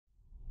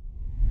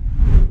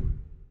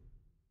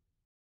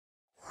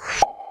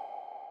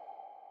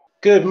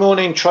Good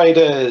morning,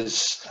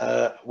 traders.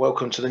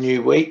 Welcome to the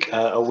new week.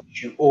 I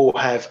wish you all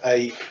have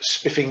a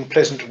spiffing,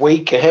 pleasant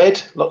week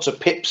ahead. Lots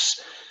of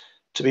pips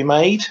to be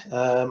made.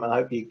 I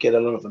hope you get a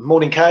lot of them.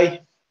 Morning,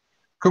 Kay.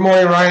 Good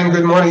morning, Ryan.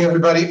 Good morning,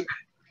 everybody.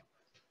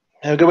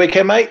 Have a good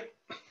weekend, mate.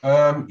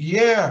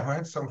 Yeah, I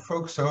had some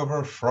folks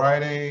over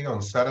Friday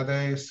on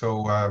Saturday,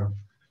 so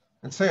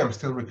I'd say I'm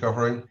still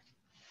recovering.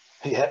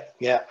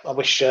 Yeah. I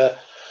wish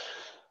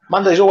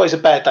Monday's always a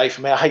bad day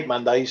for me. I hate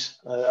Mondays.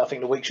 I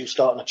think the week should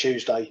start on a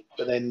Tuesday,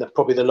 but then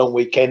probably the long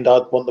weekend,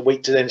 I'd want the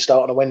week to then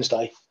start on a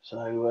Wednesday.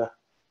 So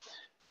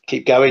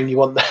keep going. You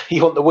want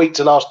the week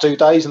to last 2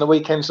 days and the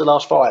weekends to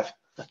last 5.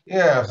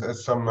 Yeah,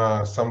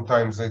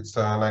 sometimes it's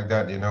like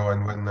that, you know.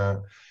 And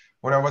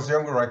when I was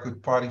younger, I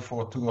could party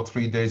for 2 or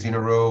 3 days in a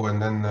row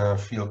and then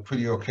feel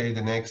pretty okay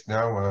the next.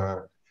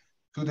 Now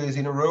 2 days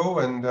in a row,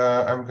 and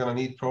I'm gonna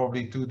need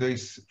probably 2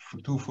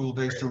 full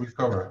days to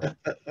recover.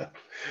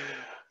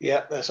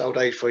 Yeah, that's old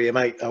age for you,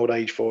 mate. Old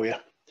age for you.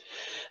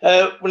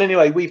 Well,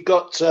 anyway, we've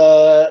got,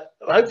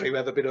 hopefully we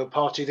have a bit of a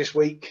party this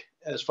week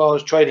as far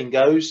as trading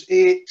goes.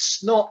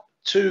 It's not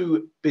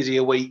too busy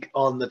a week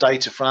on the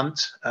data front.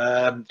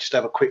 Just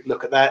have a quick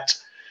look at that.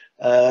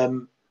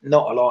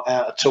 Not a lot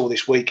out at all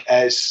this week,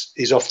 as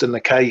is often the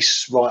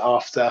case right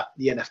after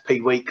the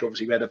NFP week.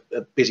 Obviously, we had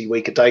a busy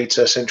week of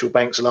data, central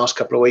banks the last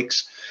couple of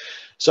weeks.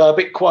 So a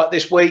bit quiet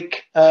this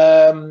week.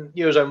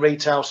 Eurozone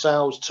retail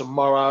sales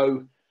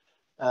tomorrow.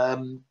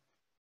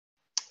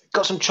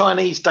 Got some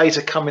Chinese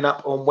data coming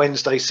up on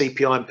Wednesday,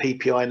 CPI and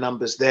PPI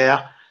numbers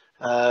there.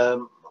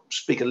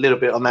 Speak a little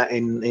bit on that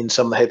in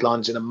some of the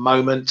headlines in a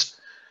moment.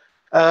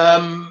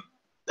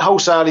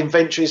 Wholesale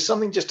inventory is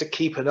something just to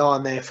keep an eye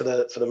on there for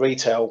the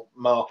retail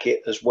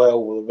market as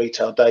well, with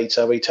retail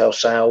data, retail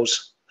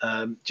sales,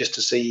 just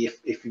to see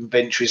if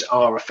inventories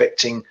are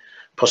affecting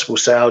possible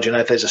sales. You know,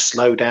 if there's a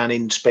slowdown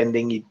in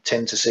spending, you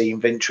tend to see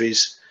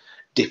inventories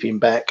dipping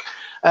back.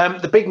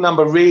 The big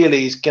number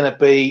really is going to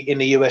be in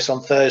the US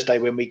on Thursday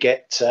when we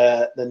get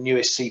the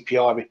newest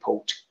CPI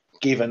report,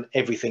 given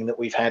everything that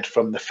we've had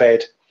from the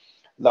Fed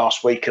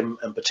last week, and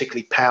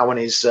particularly Powell and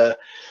his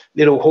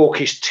little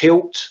hawkish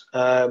tilt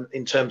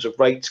in terms of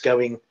rates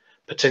going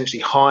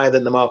potentially higher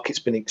than the market's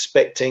been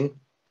expecting.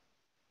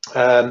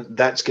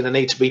 That's going to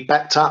need to be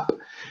backed up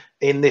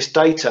in this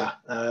data.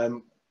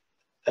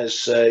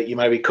 As you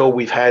may recall,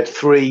 we've had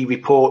 3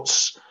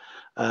 reports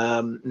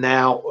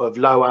now of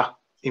lower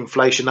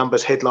inflation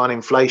numbers, headline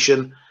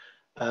inflation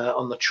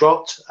on the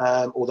trot,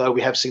 although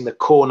we have seen the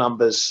core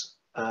numbers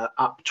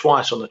up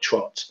twice on the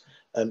trot.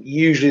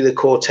 Usually the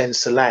core tends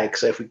to lag,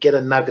 so if we get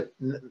another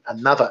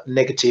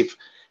negative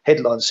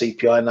headline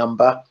CPI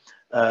number,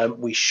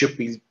 we should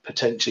be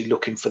potentially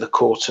looking for the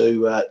core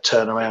to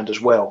turn around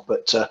as well.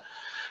 But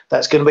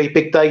that's going to be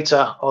big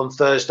data on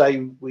Thursday.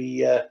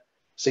 We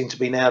seem to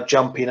be now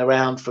jumping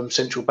around from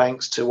central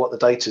banks to what the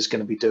data is going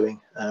to be doing.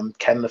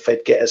 Can the Fed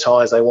get as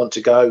high as they want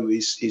to go?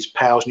 Is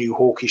Powell's new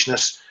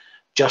hawkishness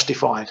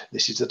justified?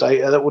 This is the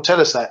data that will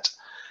tell us that.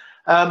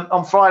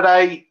 On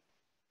Friday,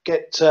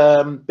 get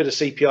a bit of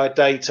CPI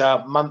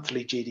data,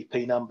 monthly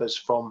GDP numbers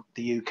from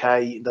the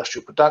UK,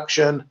 industrial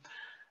production,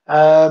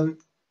 and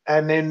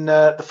then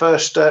the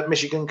first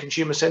Michigan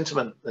consumer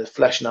sentiment, the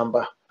flash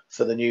number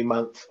for the new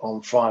month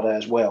on Friday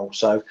as well.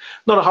 So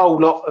not a whole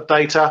lot of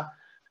data,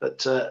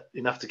 but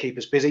enough to keep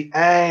us busy.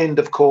 And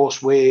of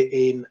course, we're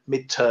in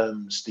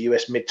midterms, the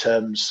US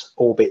midterms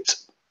orbit.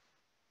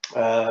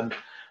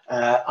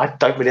 I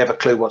don't really have a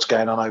clue what's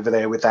going on over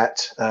there with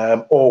that,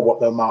 or what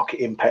the market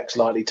impact's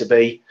likely to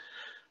be,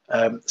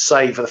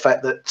 save for the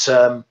fact that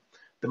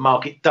the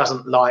market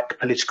doesn't like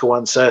political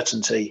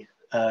uncertainty.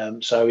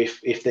 So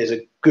if there's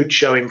a good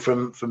showing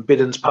from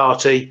Biden's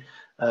party,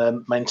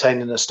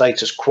 maintaining the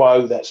status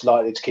quo, that's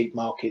likely to keep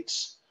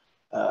markets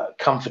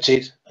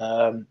comforted,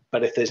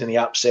 but if there's any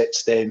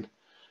upsets, then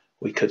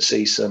we could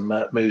see some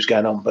moves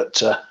going on.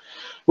 But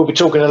we'll be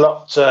talking a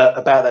lot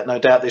about that, no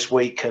doubt, this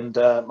week, and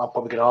I'm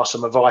probably going to ask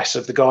some advice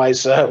of the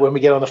guys when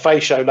we get on the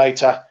Face show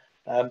later,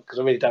 because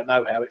I really don't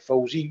know how it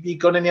falls. You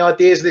got any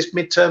ideas of this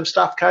midterm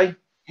stuff, Kay?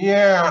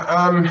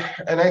 Yeah,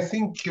 and I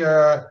think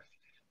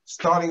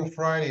starting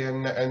Friday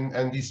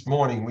and this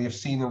morning, we have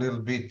seen a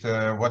little bit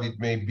what it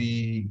may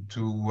be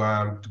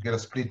to get a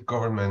split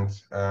government.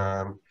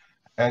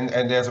 And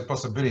there's a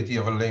possibility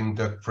of a lame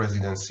duck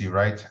presidency,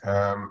 right?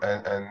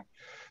 And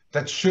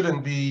that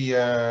shouldn't be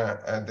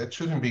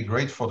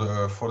great for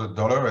the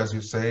dollar, as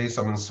you say.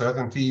 Some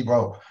uncertainty.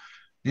 Well,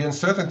 the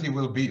uncertainty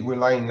will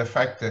lie in the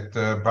fact that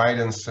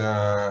Biden's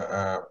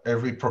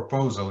every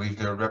proposal, if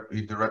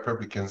the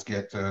Republicans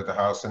get the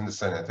House and the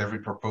Senate, every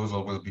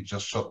proposal will be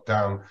just shot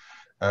down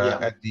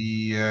at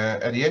the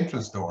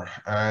entrance door,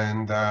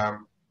 and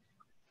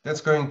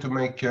that's going to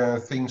make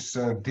things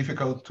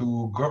difficult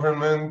to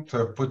government,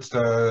 put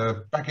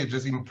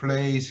packages in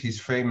place, his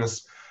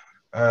famous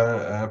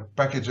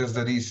packages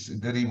that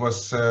he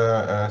was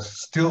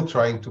still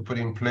trying to put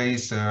in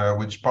place,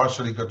 which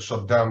partially got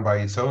shut down by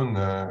his own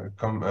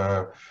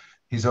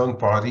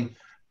party.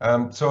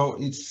 So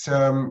it's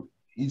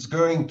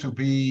going to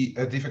be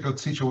a difficult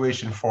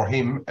situation for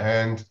him,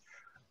 and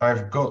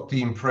I've got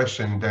the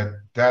impression that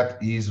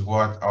that is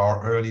what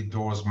our early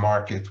doors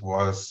market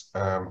was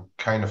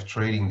kind of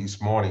trading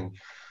this morning.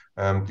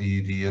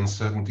 The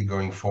uncertainty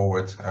going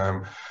forward.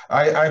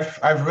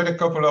 I've read a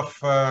couple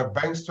of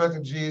bank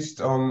strategies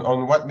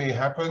on what may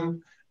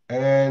happen,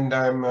 and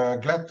I'm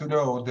glad to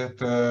know that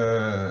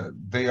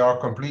they are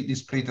completely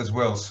split as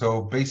well.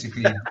 So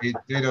basically,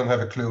 they don't have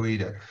a clue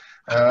either.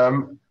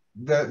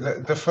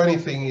 The funny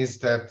thing is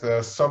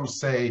that some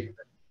say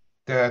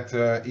that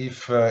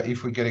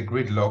if we get a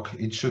gridlock,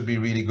 it should be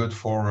really good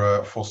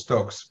for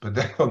stocks. But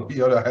then on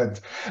the other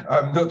hand,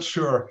 I'm not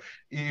sure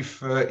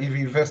if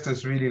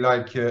investors really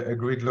like a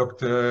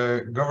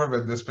gridlocked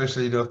government,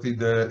 especially not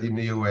in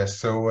the US.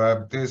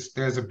 So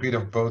there's a bit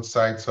of both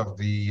sides of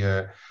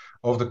the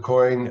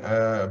coin,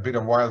 a bit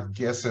of wild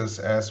guesses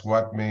as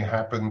what may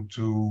happen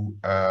to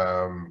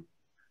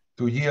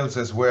yields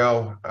as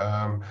well.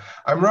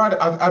 I'd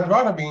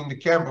rather be in the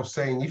camp of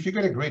saying if you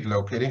get a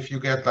gridlock and if you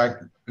get like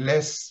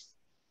less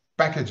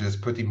packages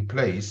put in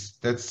place,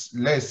 that's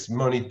less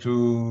money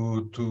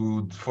for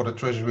the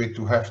treasury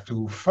to have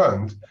to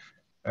fund,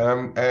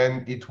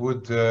 and it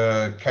would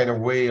kind of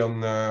weigh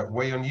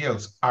on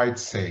yields, I'd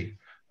say.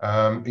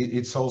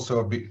 It's also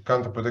a bit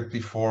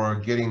counterproductive for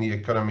getting the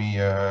economy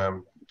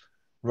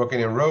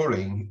rocking and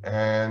rolling,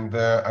 and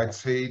I'd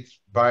say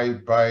by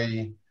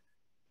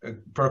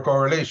per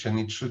correlation,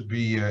 it should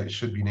be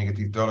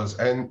negative dollars,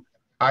 and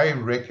I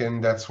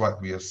reckon that's what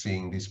we are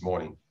seeing this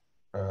morning.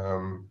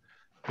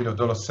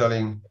 Dollar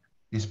selling,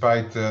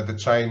 despite the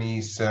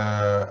Chinese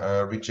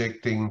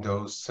rejecting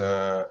those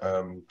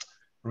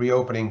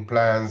reopening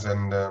plans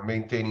and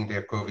maintaining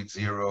their COVID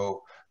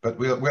zero. But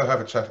we'll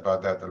have a chat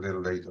about that a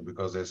little later,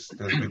 because there's a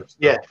bit of stuff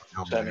Yeah, going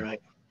on certainly, there.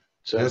 mate.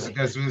 Certainly.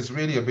 There's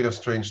really a bit of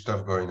strange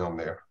stuff going on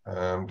there.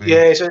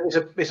 Yeah,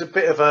 it's a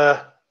bit of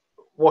a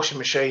washing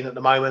machine at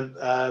the moment.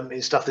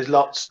 It's stuff. There's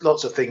lots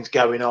of things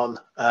going on.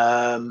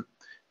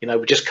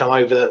 We just come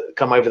over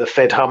the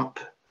Fed hump,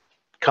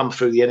 come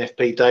through the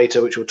NFP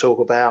data, which we'll talk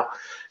about.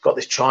 Got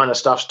this China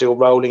stuff still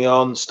rolling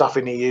on, stuff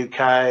in the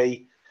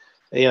UK.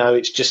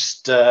 It's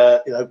just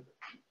all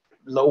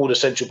the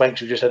central banks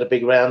we've just had a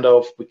big round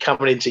of. We're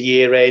coming into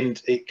year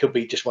end. It could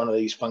be just one of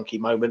these funky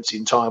moments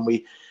in time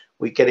we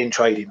get in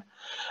trading.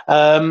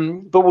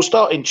 But we'll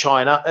start in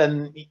China,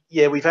 and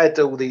yeah, we've had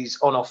all these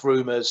on-off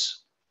rumours.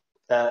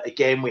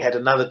 Again, we had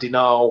another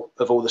denial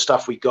of all the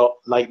stuff we got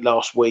late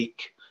last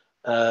week,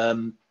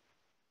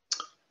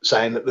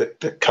 saying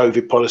that the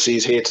COVID policy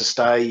is here to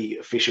stay,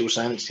 officials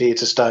saying it's here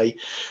to stay.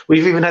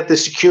 We've even had the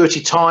Security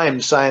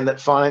Times saying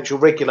that financial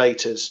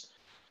regulators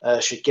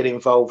should get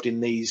involved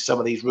in some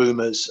of these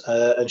rumours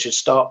and should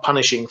start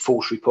punishing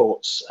false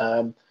reports,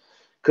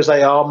 because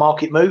they are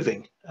market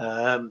moving.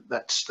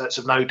 That's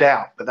of no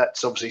doubt, but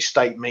that's obviously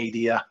state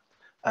media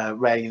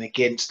rallying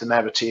against the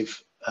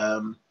narrative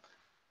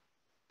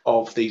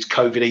of these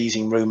COVID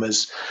easing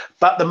rumours.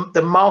 But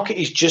the market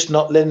is just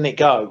not letting it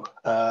go.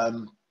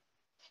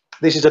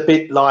 This is a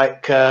bit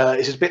like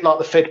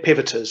the Fed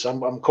pivoters.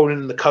 I'm calling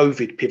them the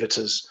COVID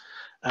pivoters.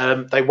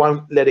 They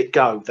won't let it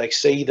go. They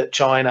see that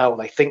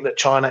they think that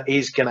China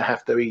is going to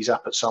have to ease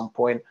up at some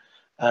point,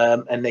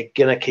 and they're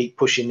going to keep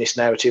pushing this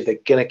narrative. They're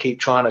going to keep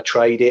trying to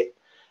trade it,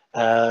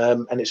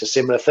 and it's a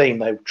similar theme.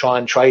 They try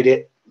and trade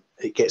it,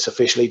 it gets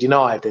officially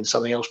denied. Then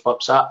something else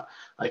pops up.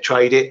 They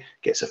trade it,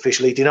 gets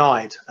officially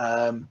denied.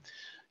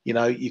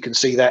 You can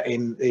see that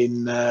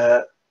in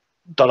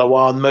dollar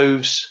yuan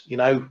moves.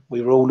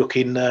 We were all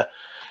looking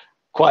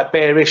quite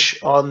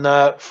bearish on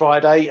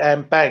Friday,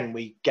 and bang,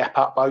 we gap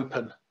up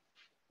open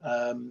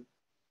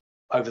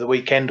over the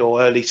weekend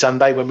or early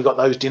Sunday when we got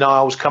those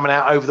denials coming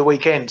out over the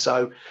weekend.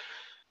 So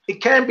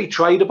it can be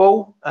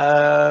tradable.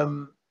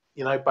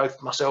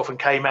 Both myself and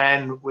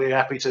K-Man, we're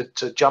happy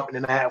to jump in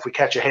and out if we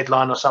catch a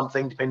headline or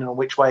something, depending on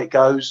which way it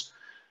goes.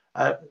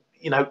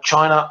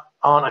 China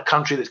aren't a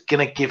country that's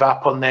going to give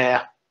up on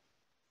their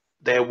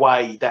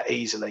way that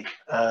easily.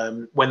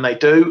 When they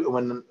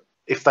do,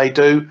 if they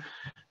do,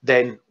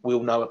 then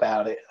we'll know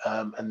about it,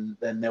 and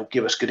then they'll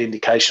give us good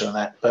indication on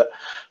that. But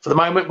for the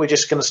moment, we're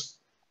just going to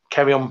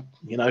carry on,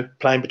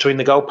 playing between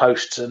the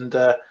goalposts and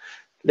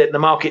let the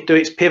market do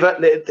its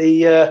pivot. Let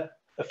the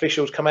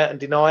officials come out and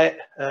deny it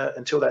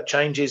until that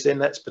changes. Then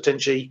that's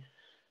potentially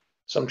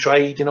some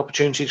trading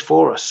opportunities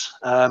for us.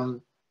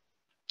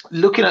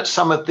 Looking at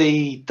some of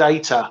the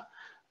data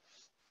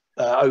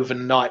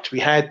overnight, we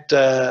had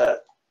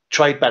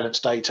trade balance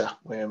data.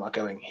 Where am I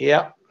going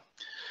here?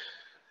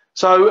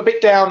 So a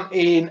bit down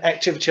in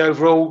activity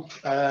overall.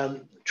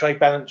 Trade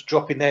balance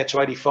dropping there to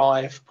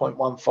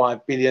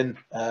 85.15 billion.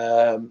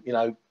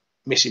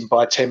 Missing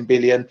by 10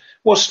 billion.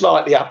 Was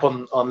slightly up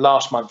on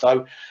last month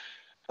though.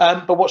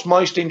 But what's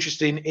most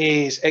interesting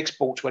is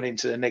exports went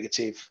into the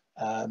negative.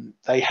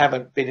 They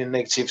haven't been in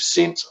negative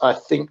since, I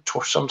think,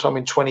 sometime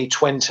in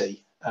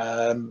 2020.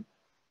 And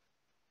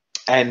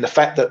the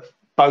fact that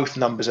both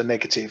numbers are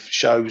negative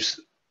shows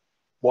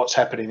what's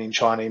happening in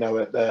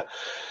China.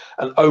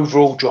 An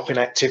overall drop in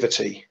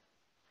activity,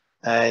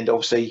 and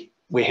obviously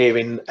we're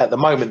hearing at the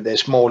moment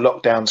there's more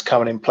lockdowns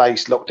coming in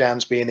place,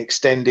 lockdowns being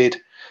extended.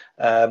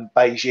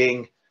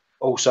 Beijing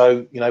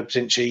also,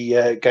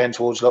 potentially going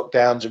towards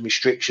lockdowns and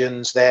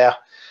restrictions there.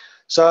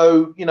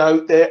 So,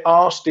 there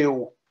are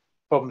still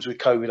problems with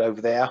COVID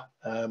over there.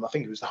 I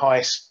think it was the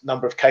highest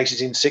number of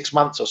cases in 6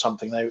 months or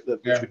something that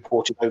was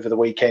reported over the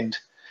weekend.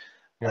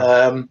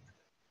 Yeah.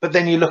 But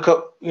then you look at,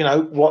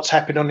 what's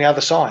happened on the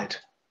other side.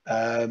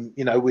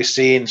 We're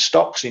seeing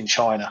stocks in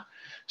China,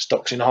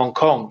 stocks in Hong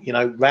Kong,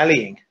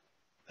 rallying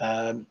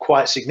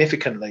quite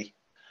significantly.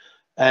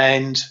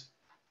 And,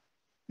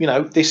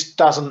 this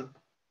doesn't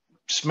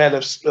smell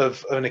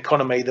of an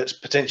economy that's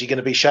potentially going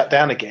to be shut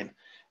down again.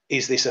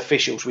 Is this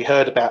officials? We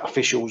heard about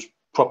officials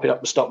propping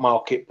up the stock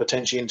market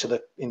potentially into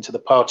the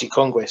party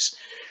congress.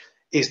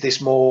 Is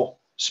this more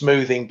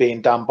smoothing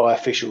being done by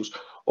officials,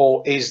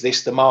 or is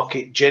this the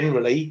market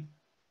generally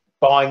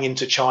buying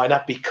into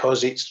China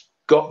because it's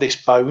got this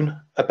bone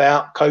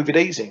about COVID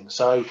easing?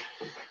 So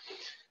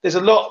there's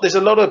a lot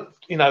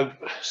of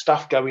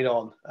stuff going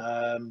on,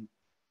 and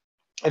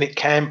it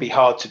can be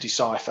hard to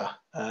decipher.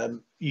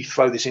 You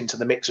throw this into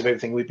the mix of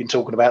everything we've been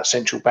talking about: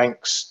 central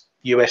banks,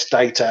 US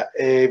data,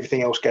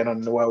 everything else going on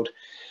in the world.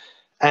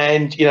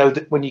 And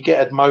when you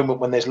get a moment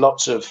when there's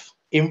lots of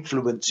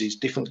influences,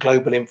 different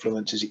global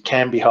influences, it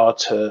can be hard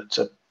to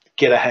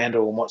get a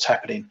handle on what's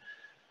happening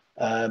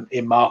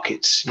in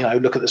markets.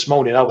 Look at this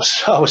morning. I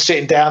was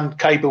sitting down.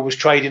 Cable was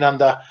trading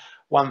under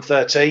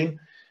 113.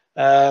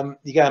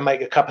 You go and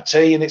make a cup of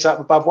tea, and it's up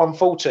above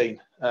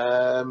 114.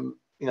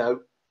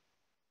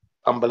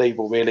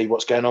 Unbelievable, really,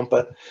 what's going on.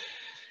 But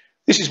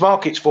this is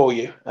markets for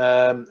you,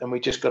 and we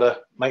just got to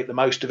make the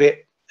most of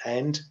it.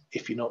 And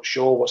if you're not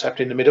sure what's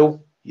happening in the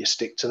middle, you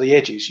stick to the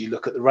edges. You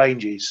look at the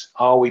ranges.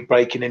 Are we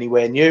breaking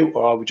anywhere new,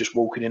 or are we just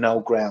walking in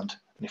old ground?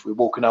 And if we're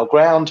walking old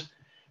ground,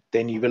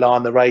 then you rely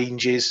on the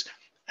ranges,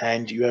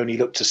 and you only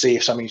look to see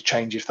if something's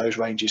changed if those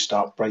ranges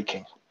start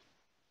breaking.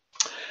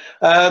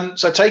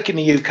 So taking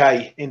the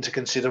UK into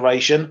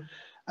consideration,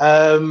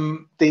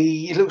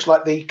 it looks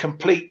like the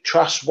complete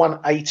trust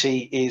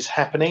 180 is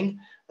happening,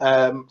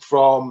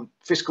 from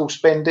fiscal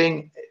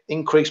spending,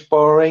 increased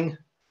borrowing,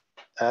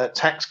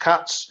 tax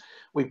cuts.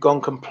 We've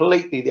gone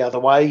completely the other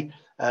way,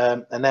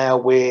 and now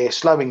we're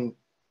slowing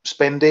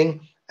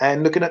spending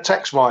and looking at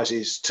tax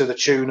rises to the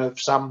tune of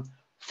some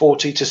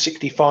 40 to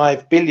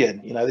 65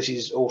 billion. This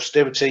is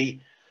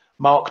austerity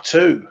Mark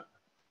II,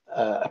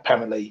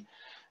 apparently.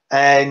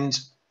 And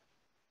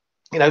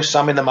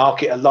some in the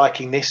market are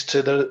liking this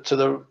to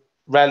the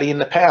rally in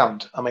the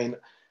pound. I mean,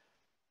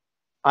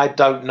 I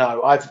don't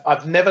know.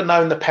 I've never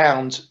known the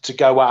pound to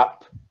go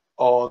up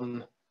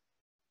on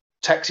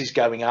taxes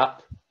going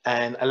up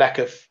and a lack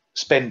of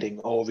spending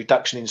or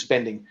reduction in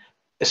spending,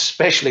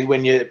 especially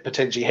when you're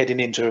potentially heading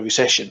into a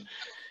recession.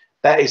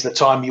 That is the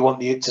time you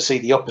want to see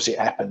the opposite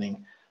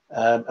happening.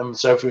 And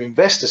so from an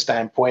investor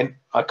standpoint,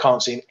 I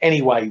can't see in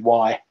any way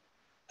why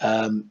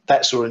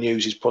that sort of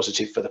news is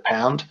positive for the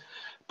pound.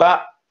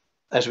 But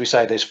as we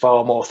say, there's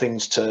far more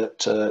things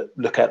to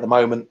look at the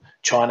moment.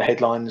 China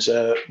headlines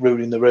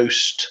ruling the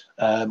roost,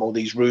 all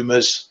these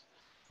rumours,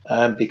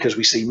 because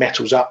we see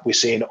metals up, we're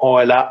seeing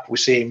oil up, we're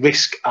seeing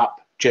risk up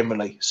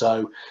generally.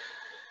 So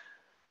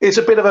it's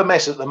a bit of a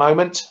mess at the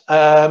moment.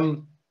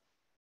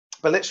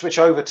 But let's switch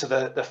over to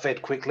the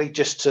Fed quickly,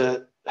 just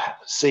to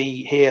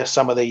hear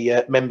some of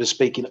the members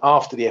speaking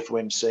after the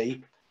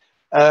FOMC.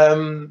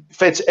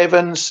 Fed's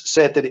Evans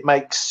said that it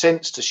makes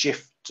sense to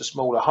shift to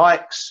smaller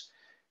hikes.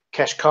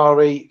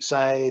 Kashkari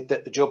said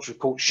that the jobs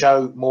report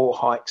show more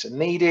hikes are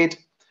needed.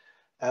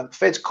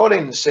 Fed's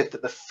Collins said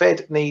that the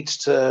Fed needs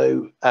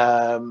to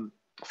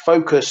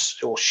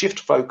focus or shift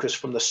focus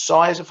from the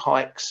size of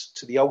hikes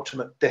to the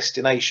ultimate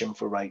destination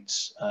for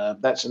rates.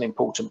 That's an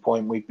important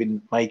point we've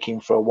been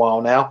making for a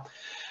while now.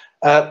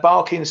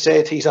 Barkin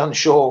said he's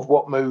unsure of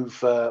what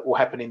move will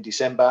happen in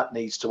December,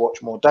 needs to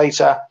watch more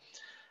data.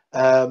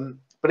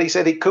 But he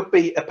said it could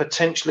be a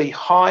potentially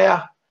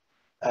higher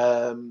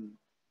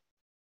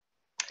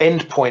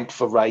end point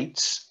for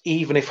rates,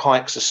 even if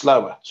hikes are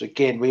slower. So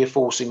again,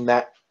 reinforcing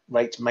that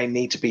rates may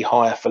need to be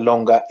higher for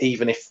longer,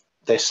 even if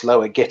they're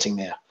slower getting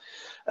there.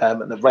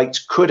 And the rates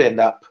could end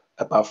up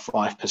above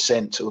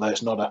 5%, although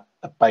it's not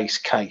a base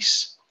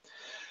case.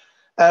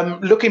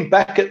 Looking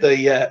back at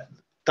the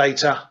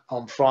data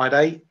on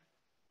Friday,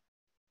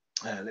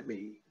 let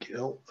me get,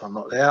 oh, I'm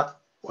not there.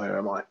 Where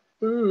am I?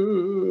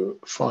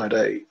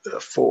 Friday the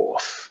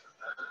 4th.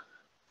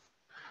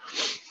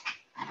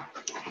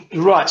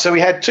 Right, so we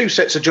had two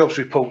sets of jobs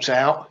reports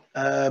out.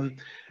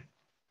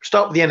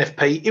 Start with the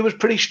NFP. It was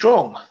pretty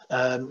strong.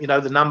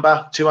 The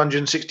number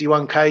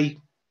 261k,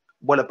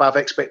 well above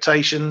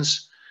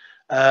expectations.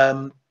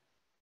 But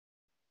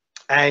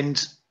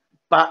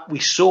we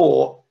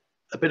saw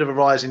a bit of a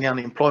rise in the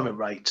unemployment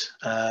rate,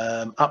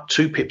 up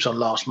 2 pips on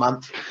last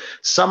month.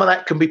 Some of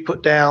that can be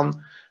put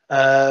down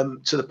to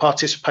the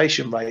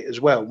participation rate as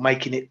well,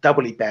 making it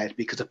doubly bad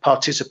because the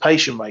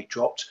participation rate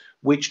dropped,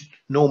 which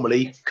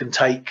normally can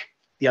take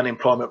the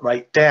unemployment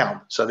rate down.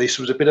 So this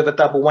was a bit of a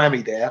double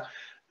whammy there.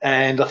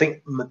 And I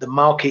think the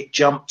market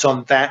jumped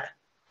on that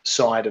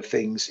side of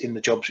things in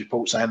the jobs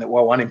report, saying that,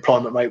 well,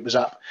 unemployment rate was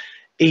up.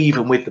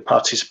 even with the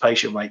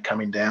participation rate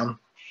coming down.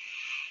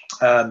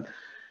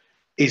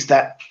 Is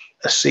that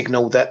a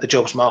signal that the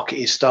jobs market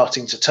is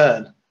starting to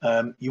turn?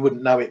 You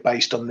wouldn't know it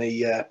based on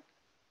the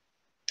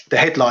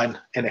headline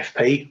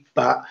NFP,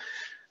 but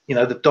you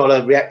know, the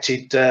dollar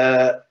reacted,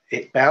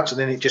 it bounced, and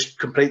then it just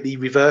completely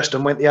reversed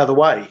and went the other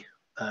way.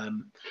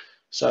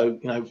 So,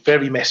 you know,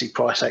 very messy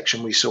price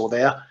action we saw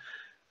there.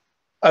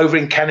 Over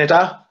in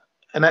Canada,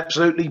 an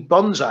absolutely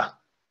bonza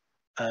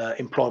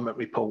employment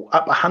report,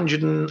 up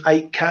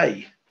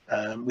 108k,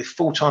 with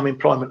full-time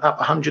employment up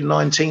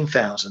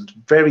 119,000.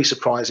 Very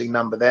surprising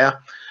number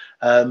there.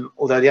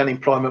 Although the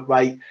unemployment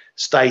rate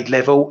stayed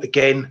level,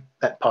 again,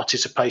 that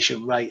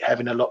participation rate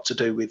having a lot to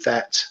do with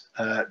that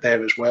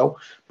there as well.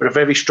 But a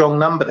very strong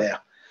number there.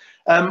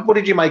 What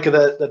did you make of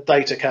the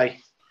data, Kay?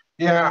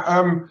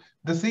 Yeah,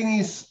 the thing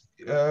is,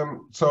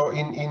 so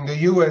in the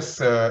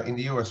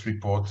US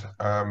report,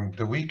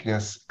 the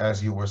weakness,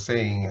 as you were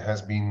saying,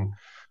 has been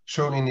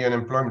shown in the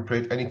unemployment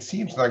rate, and it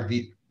seems like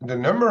the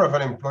number of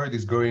unemployed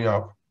is going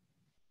up,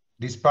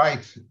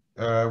 despite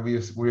we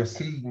are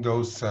seeing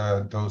those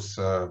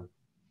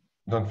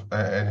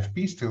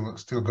NFP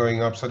still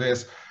going up. So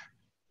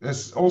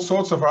there's all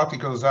sorts of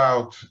articles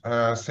out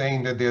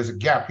saying that there's a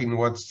gap in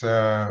what's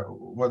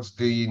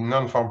the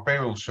non-farm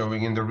payroll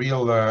showing in the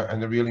real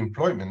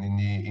employment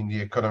in the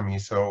economy.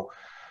 So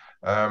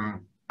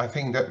I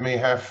think that may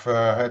have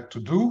had to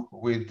do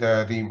with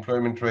the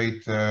employment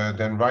rate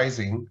then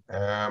rising,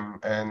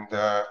 and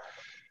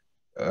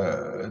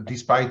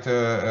despite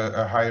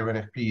a higher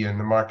NFP, and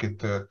the market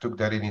took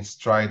that in its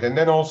stride. And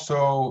then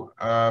also,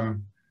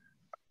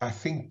 I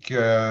think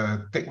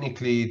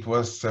technically it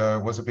was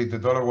a bit, the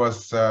dollar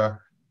was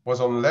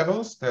on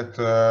levels that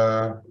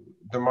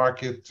the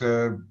market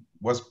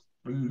was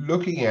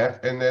looking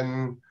at, and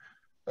then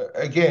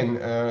again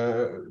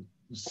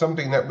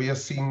something that we've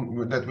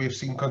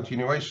seen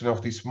continuation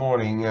of this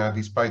morning,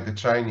 despite the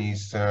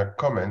Chinese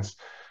comments,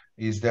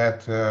 is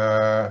that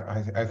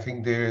I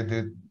think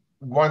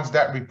once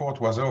that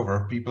report was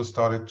over, people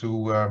started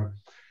to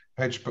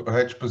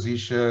hedge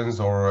positions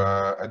or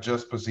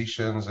adjust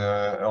positions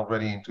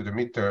already into the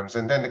midterms.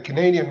 And then the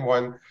Canadian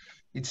one,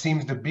 it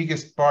seems the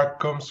biggest part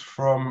comes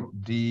from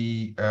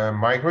the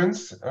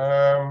migrants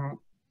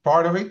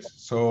part of it.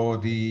 So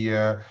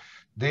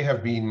they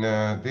have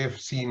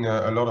seen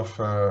a lot of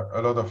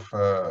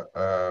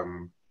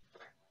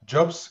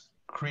jobs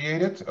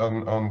created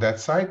on that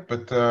side,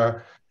 but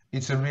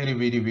it's a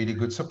really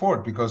good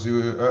support, because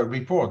you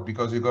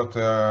got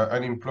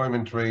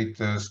unemployment rate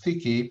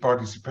sticky,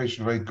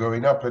 participation rate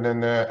going up, and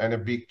then and a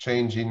big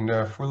change in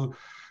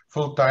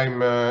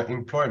full-time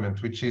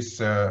employment, which is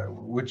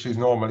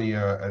normally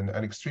an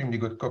extremely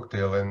good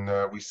cocktail.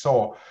 And we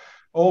saw,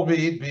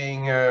 albeit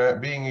being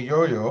a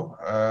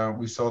yo-yo,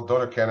 we saw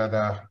dollar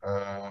Canada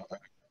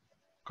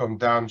come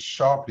down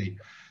sharply.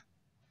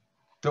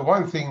 The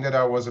one thing that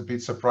I was a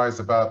bit surprised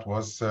about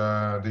was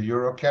the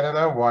Euro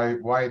Canada,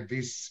 why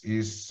this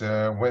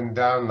went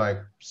down like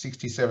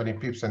 60, 70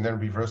 pips and then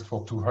reversed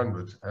for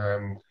 200.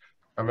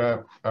 I'm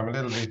a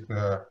little bit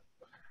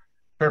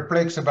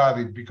perplexed about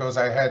it, because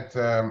I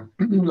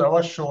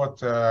was short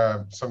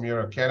some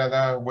Euro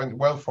Canada, went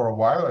well for a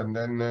while, and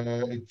then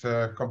it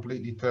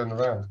completely turned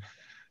around.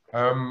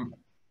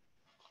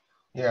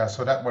 Yeah,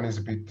 so that one is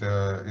a bit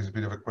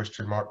of a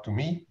question mark to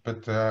me,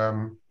 but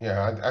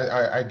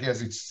yeah, I guess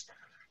it's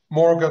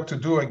more got to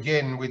do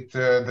again with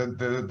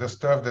the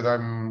stuff that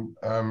I'm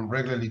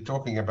regularly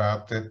talking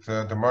about, that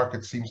the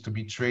market seems to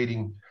be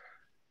trading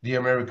the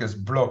Americas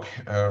block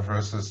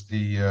versus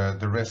the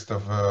rest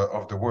of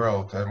the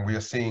world. And we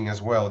are seeing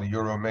as well the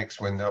Euromex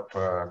went up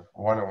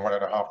 1 or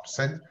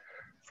 1.5%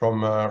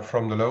 from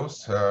the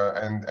lows,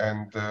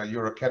 and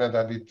Euro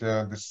Canada did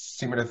the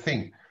similar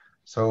thing.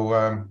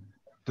 So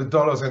the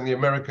dollars and the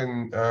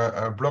American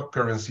block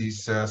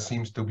currencies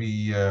seems to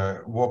be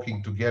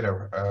walking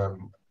together,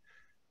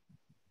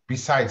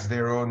 besides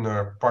their own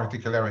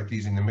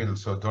particularities in the middle.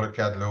 So dollar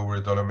CAD lower,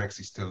 dollar MEX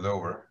is still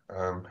lower,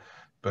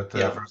 but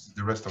versus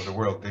the rest of the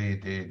world,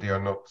 they are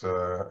not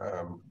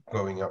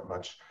going up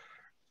much.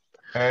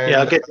 And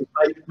yeah, I guess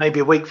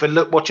maybe a week for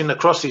watching the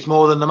crosses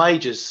more than the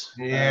majors.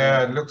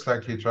 Yeah, it looks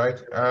like it, right?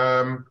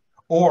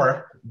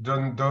 Or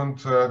don't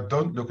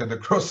look at the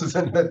crosses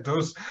and let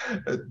those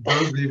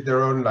live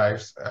their own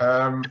lives.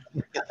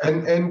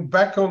 And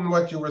back on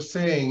what you were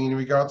saying in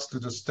regards to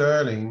the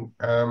sterling,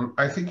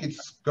 I think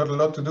it's got a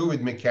lot to do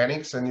with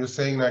mechanics. And you're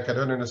saying, like, I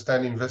don't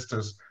understand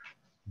investors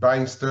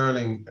buying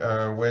sterling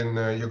when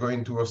you're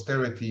going to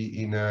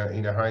austerity in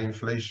a high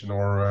inflation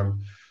or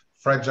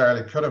fragile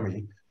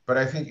economy. But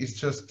I think it's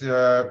just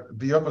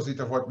the opposite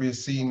of what we've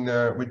seen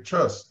with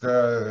trust.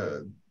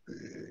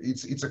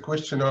 It's a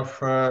question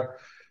of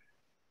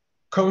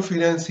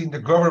confidence in the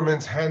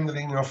government's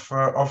handling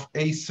of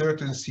a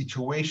certain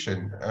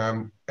situation.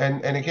 And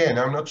again,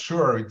 I'm not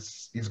sure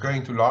it's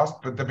going to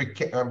last, but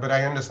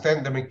I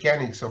understand the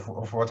mechanics of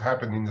what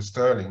happened in the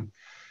sterling.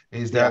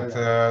 Is that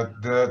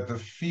the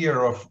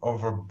fear of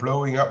a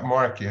blowing up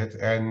market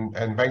and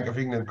Bank of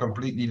England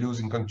completely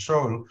losing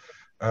control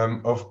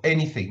of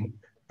anything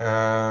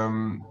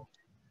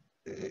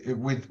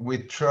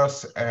with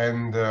Truss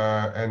and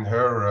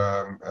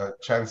her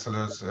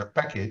chancellor's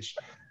package,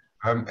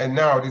 and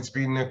now it's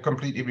been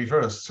completely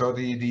reversed. So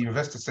the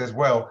investor says,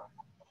 well,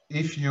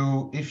 if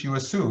you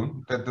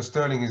assume that the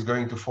sterling is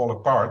going to fall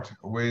apart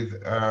with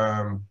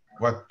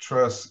what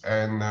Truss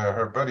and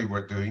her buddy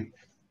were doing,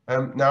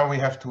 now we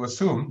have to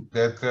assume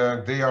that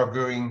they are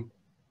going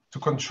to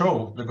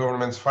control the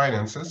government's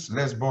finances,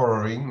 less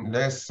borrowing,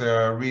 less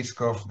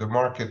risk of the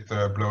market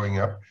blowing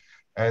up.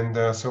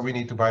 And so we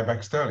need to buy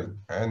back sterling.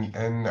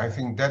 And I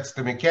think that's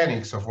the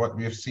mechanics of what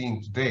we have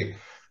seen today.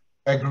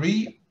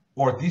 Agree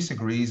or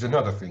disagree is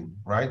another thing,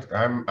 right?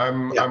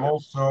 I'm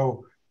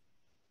also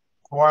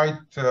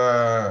quite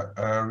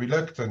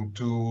reluctant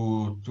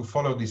to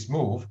follow this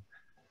move.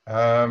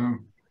 The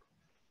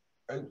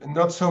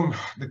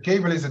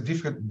cable is a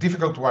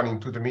difficult one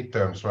into the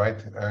midterms,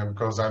 right?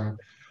 Because I'm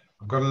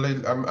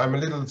a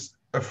little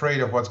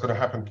afraid of what's going to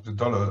happen to the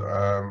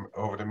dollar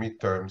over the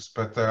midterms.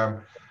 But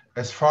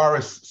as far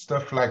as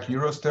stuff like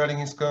euro sterling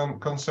is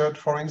concerned,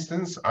 for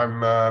instance,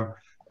 I'm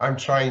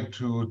trying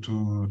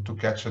to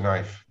catch a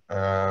knife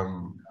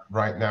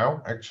right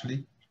now,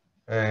 actually.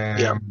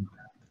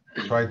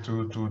 Try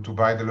to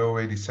buy the low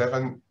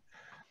 87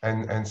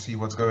 and see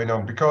what's going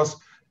on, because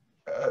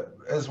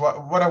as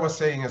what I was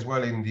saying as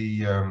well in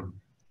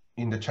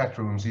the chat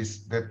rooms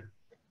is that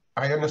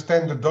I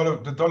understand the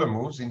dollar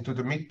moves into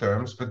the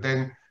midterms, but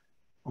then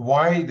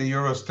why the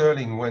euro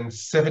sterling went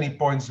 70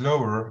 points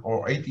lower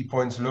or 80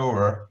 points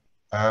lower?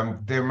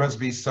 There must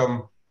be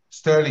some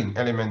sterling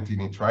element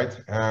in it, right?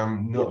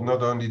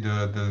 Not only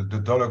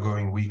the dollar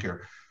going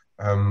weaker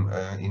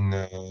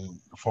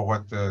for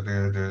what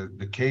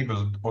the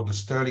cable or the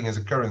sterling as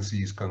a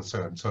currency is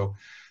concerned. So,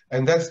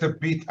 and that's the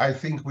bit I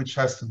think which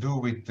has to do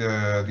with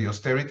the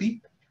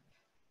austerity.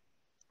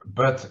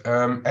 But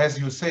as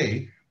you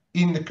say,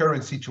 in the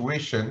current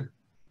situation,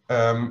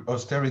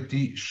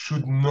 austerity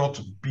should not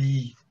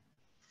be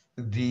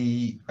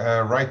the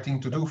right thing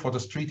to do for the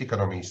street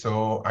economy.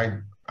 So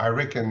I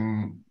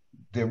reckon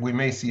that we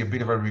may see a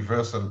bit of a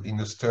reversal in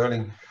the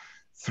sterling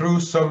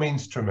through some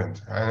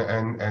instrument,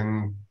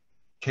 and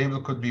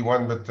cable could be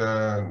one, but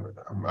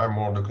I'm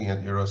more looking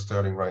at euro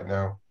sterling right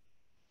now.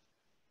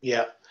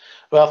 Yeah,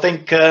 well, I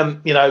think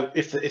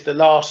if the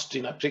last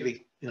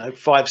particularly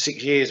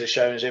 5-6 years have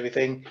shown us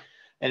anything,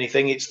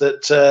 it's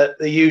that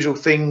the usual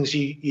things,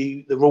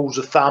 the rules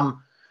of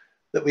thumb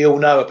that we all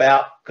know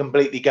about,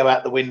 completely go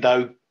out the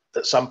window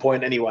at some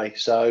point anyway.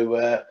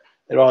 So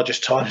there are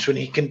just times when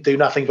you can do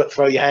nothing but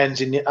throw your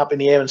hands up in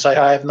the air and say,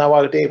 I have no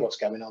idea what's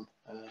going on.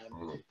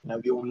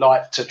 We all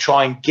like to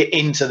try and get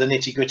into the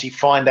nitty gritty,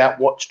 find out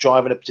what's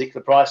driving a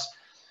particular price.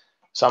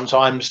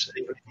 Sometimes,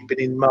 if you've been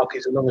in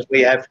markets as long as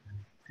we have,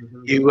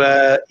 you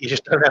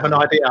just don't have an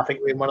idea. I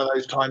think we're in one of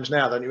those times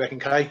now, don't you reckon,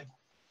 Kay?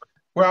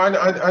 Well,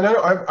 I know.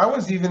 I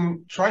was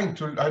even trying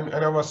to, and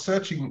I was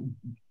searching.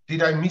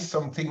 Did I miss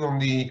something on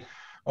the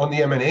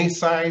M&A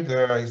side?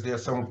 Is there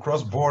some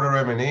cross-border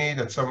M&A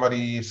that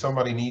somebody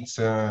needs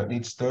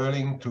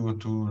sterling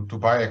to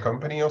buy a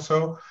company or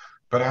so?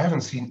 But I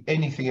haven't seen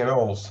anything at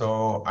all.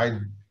 So I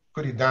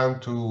put it down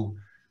to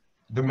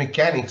the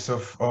mechanics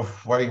of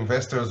what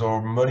investors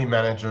or money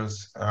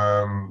managers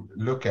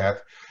look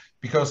at,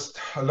 because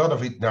a lot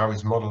of it now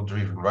is model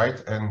driven,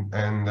 right?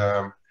 And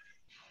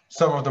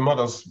some of the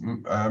models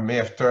may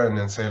have turned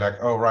and say like,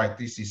 oh, right,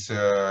 this is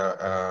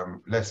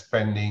less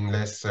spending,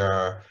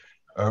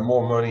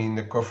 more money in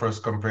the coffers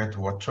compared to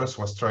what Truss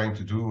was trying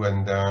to do.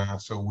 And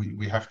so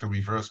we have to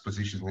reverse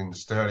positions in the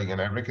sterling. And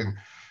I reckon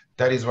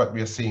that is what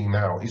we are seeing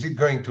now. Is it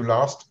going to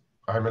last?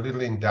 I'm a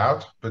little in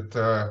doubt, but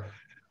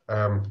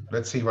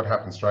let's see what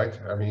happens, right?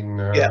 I mean,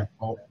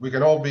 we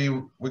can all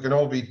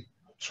be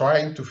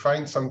trying to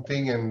find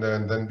something and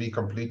then be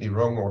completely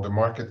wrong, or the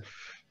market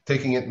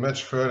taking it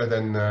much further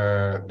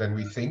than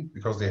we think,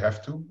 because they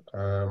have to.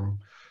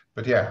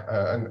 But yeah,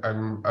 and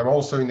I'm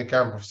also in the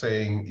camp of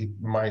saying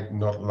it might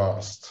not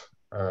last.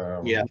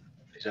 Yeah,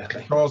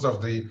 exactly. Because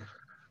of the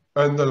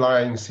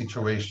underlying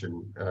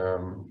situation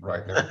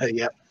right now.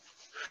 Yeah.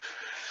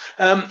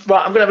 Right,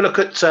 I'm going to have a look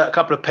at a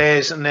couple of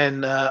pairs, and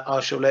then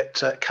I shall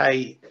let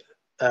Kay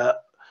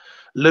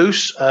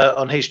loose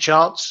on his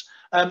charts.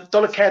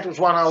 Dollar CAD was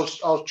one I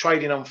was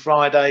trading on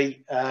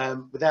Friday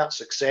without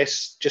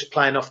success, just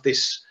playing off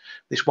this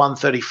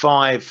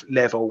 135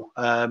 level,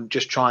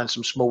 just trying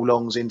some small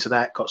longs into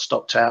that, got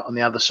stopped out on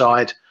the other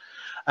side.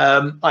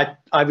 I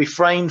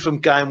refrained from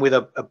going with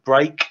a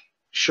break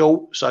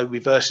short, so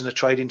reversing the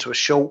trade into a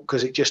short,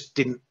 because it just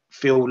didn't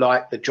feel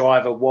like the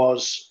driver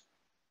was,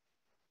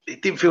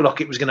 it didn't feel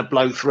like it was going to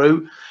blow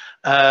through.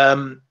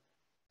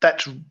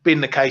 That's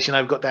been the case.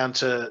 We've got down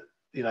to,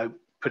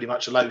 pretty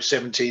much the low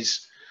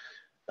 70s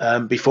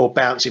before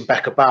bouncing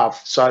back above.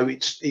 So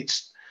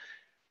it's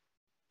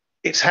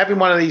having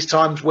one of these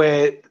times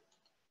where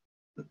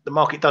the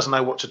market doesn't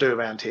know what to do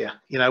around here.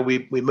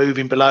 We're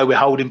moving below, we're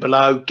holding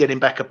below, getting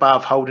back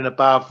above, holding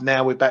above.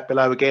 Now we're back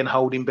below again,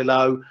 holding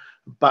below,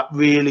 but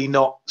really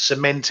not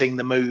cementing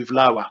the move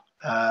lower.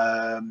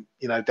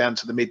 you know, down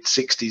to the mid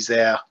 60s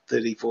there,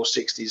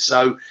 34.60s.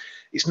 So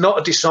it's not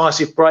a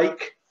decisive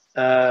break,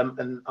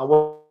 and I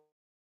will.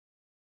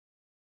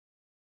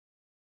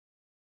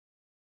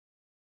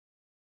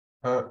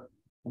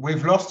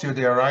 We've lost you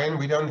there, Ryan.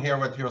 We don't hear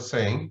what you're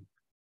saying.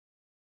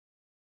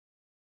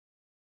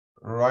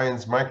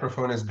 Ryan's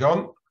microphone is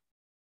gone.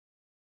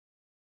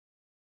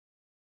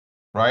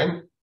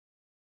 Ryan?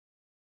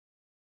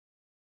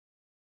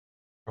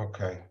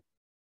 Okay.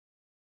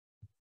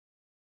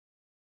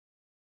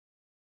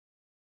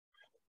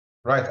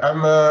 Right.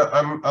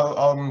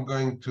 I'm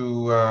going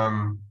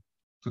to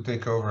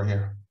take over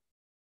here.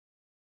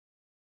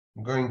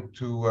 I'm going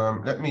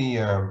to let me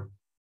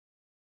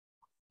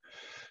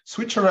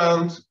switch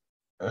around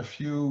a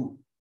few.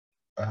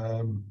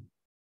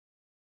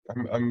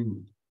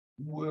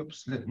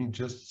 Whoops, let me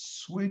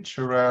just switch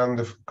around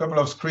a couple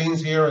of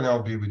screens here and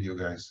I'll be with you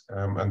guys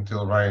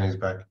until Ryan is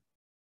back.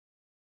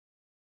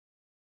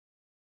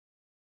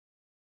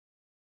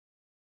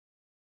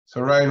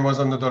 So Ryan was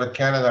on the dollar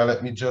Canada.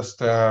 Let me just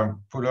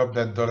pull up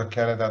that dollar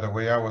Canada the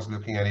way I was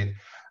looking at it.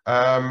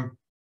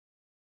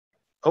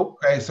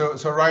 Okay, so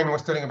Ryan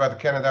was telling about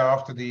Canada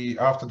after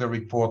the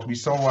report. We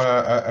saw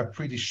a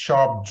pretty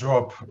sharp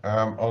drop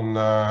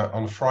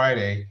on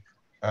Friday,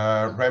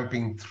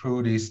 ramping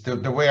through this.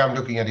 The way I'm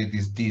looking at it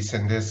is this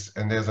and this,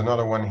 and there's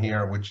another one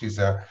here, which is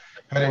a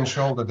head and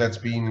shoulder that's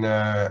been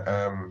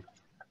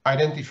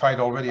identified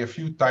already a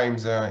few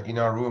times in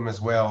our room as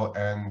well,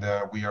 and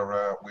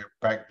we're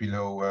back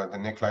below the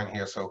neckline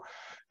here. So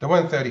the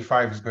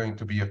 135 is going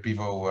to be a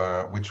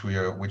pivot which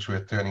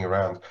we're turning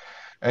around.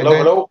 And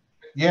hello.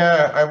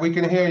 Yeah, we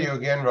can hear you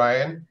again,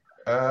 Ryan.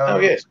 Oh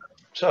yes,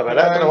 sorry about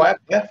that. I don't know what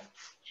happened. Yeah.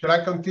 Should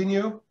I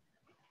continue?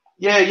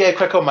 Yeah,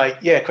 crack on, mate.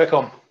 Yeah, crack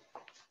on.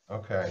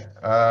 Okay.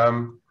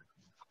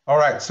 All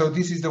right. So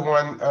this is the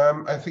one.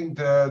 I think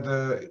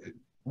the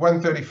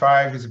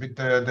 135 is a bit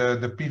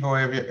the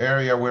pivot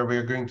area where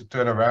we're going to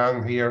turn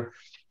around here,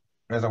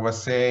 as I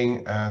was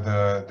saying,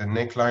 the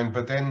neckline.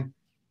 But then,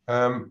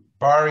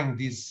 barring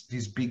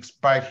this big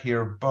spike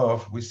here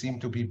above, we seem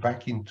to be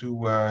back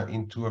into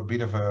a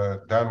bit of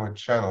a downward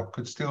channel.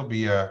 Could still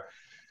be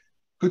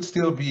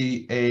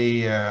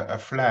a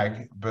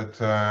flag, but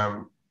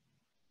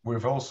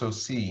we've also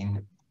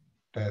seen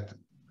that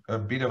a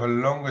bit of a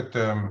longer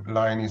term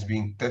line is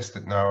being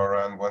tested now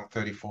around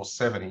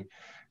 134.70,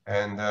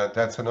 and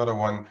that's another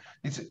one.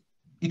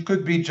 It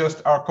could be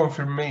just our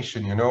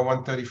confirmation, you know,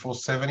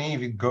 134.70.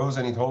 If it goes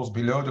and it holds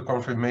below, the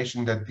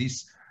confirmation that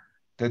this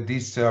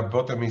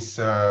bottom is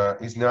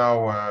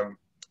now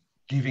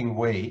giving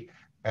way,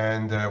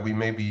 and we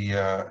may be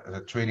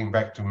trading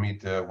back to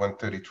mid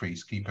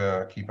 133s. Keep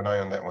an eye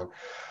on that one.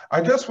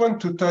 I just want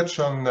to touch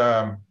on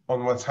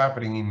what's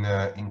happening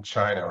in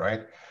China,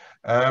 right?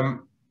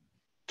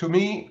 To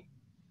me,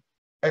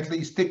 at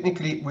least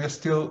technically, we're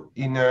still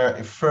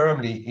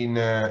firmly in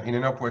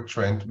an upward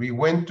trend. We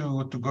went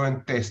to go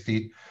and test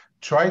it,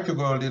 tried to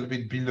go a little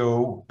bit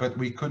below, but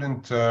we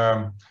couldn't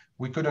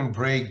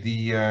break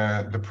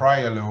the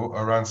prior low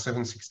around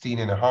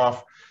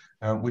 716.5,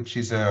 which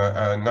is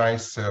a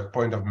nice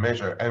point of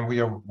measure, and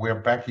we're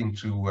back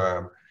into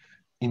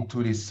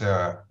this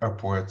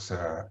upward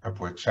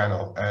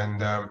channel.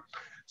 And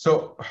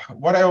so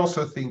what I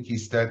also think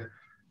is that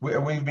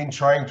we've been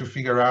trying to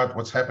figure out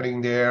what's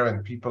happening there,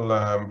 and people,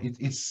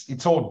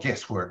 it's all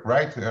guesswork,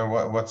 right?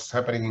 What's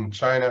happening in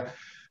China,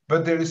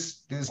 but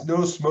there's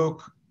no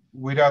smoke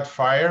without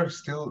fire,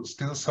 still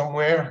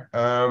somewhere.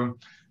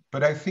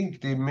 But I think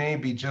they may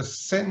be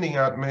just sending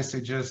out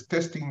messages,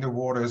 testing the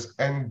waters,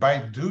 and by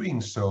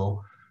doing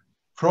so,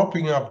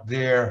 propping up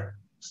their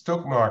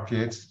stock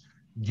markets,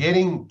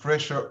 getting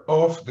pressure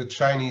off the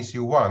Chinese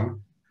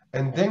yuan,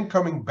 and then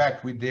coming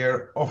back with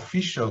their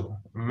official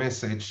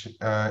message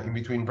in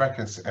between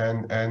brackets,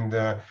 and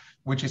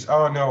which is,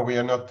 oh no, we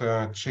are not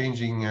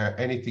changing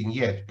anything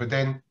yet. But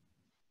then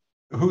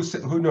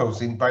who knows?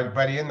 By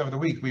the end of the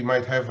week, we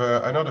might have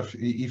another.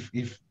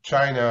 If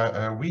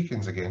China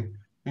weakens again,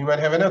 we might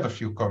have another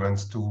few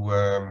comments to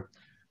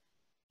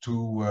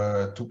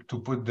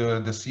put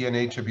the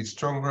CNH a bit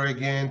stronger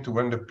again, to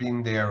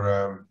underpin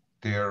their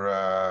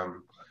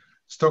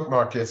stock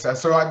markets.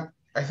 So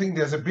I think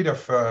there's a bit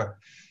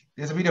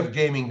of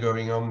gaming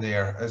going on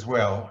there as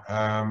well,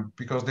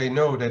 because they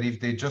know that if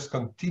they just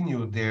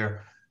continue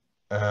their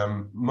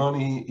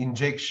money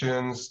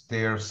injections,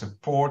 their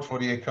support for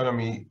the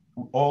economy,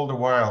 all the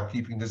while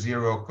keeping the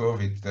zero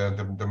COVID,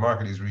 the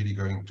market is really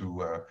going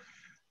to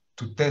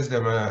test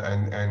them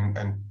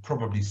and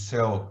probably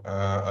sell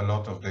a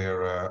lot of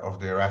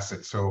their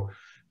assets. So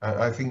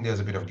I think there's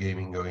a bit of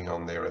gaming going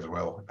on there as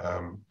well.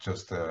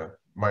 Just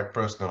my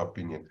personal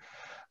opinion.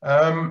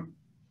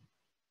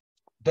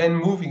 Then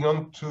moving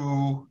on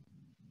to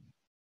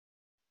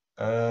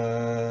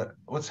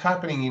what's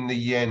happening in the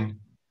yen.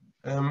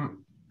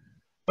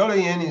 Dollar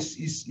yen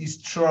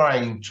is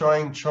trying.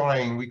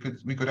 We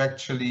could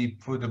actually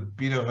put a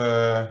bit of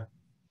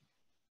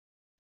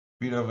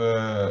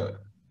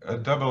a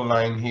double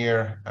line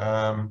here,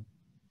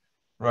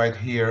 right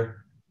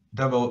here.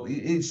 double.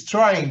 It's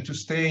trying to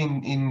stay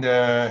in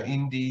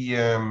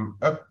the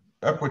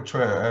upward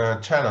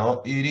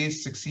channel. It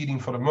is succeeding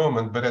for the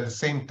moment, but at the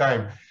same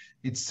time,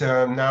 it's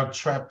now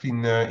trapped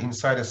in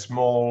inside a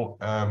small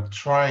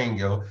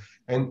triangle,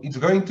 and it's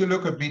going to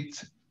look a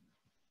bit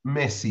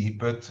messy.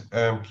 But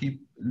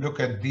look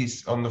at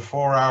this on the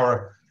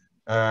 4-hour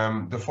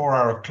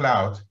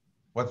cloud.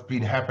 What's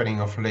been happening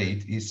of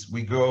late is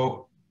we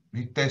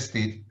test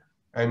it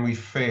and we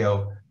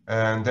fail,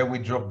 and then we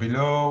drop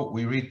below,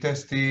 we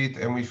retest it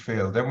and we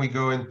fail, then we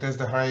go and test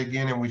the high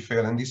again and we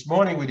fail. And this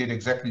morning we did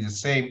exactly the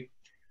same.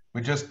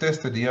 We just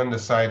tested the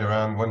underside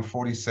around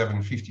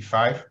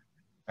 147.55,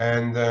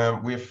 and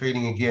we're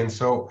failing again.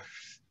 So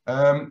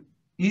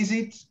is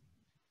it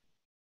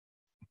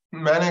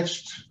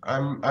managed?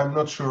 I'm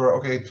not sure.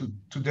 Okay,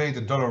 today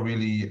the dollar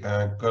really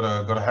got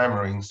a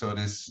hammering, so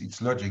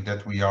it's logic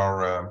that we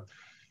are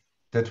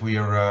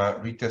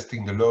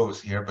retesting the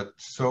lows here. But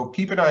so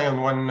keep an eye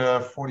on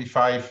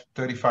 145,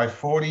 35,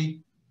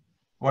 40,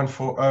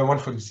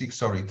 146,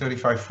 sorry,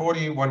 35,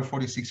 40,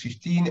 146,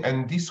 15,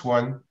 and this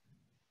one,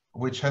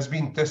 which has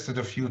been tested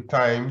a few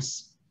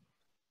times,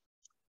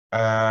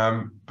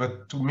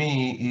 but to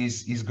me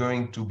is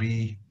going to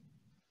be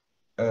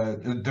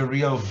the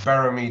real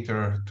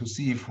barometer to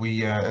see if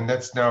we, and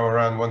that's now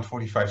around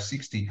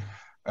 145.60,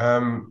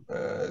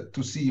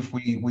 to see if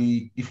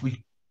we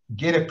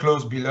get a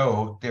close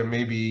below, there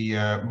may be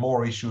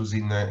more issues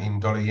in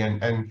dollar yen.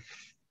 And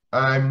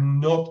I'm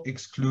not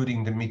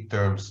excluding the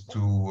midterms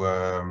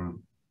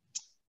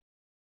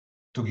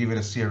to give it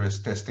a serious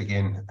test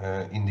again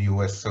in the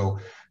US. So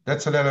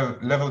that's a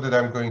level that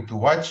I'm going to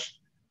watch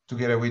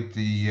together with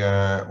the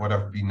what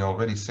I've been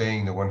already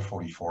saying, the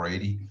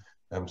 144.80.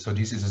 So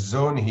this is a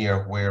zone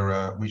here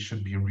where we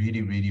should be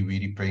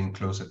really paying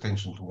close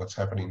attention to what's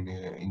happening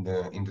in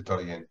the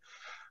dollar yen.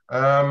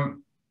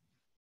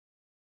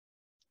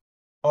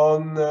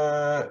 On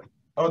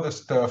other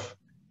stuff,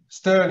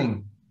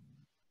 sterling.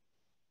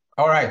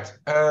 All right,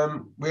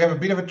 we have a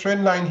bit of a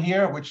trend line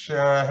here, which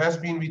has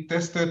been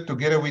retested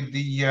together with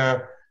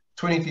the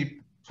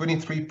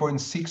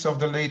 23.6 of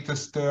the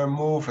latest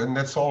move, and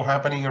that's all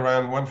happening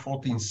around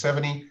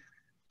 114.70.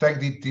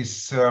 Tagged it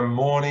this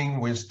morning.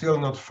 We're still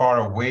not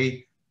far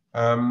away.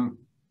 I'm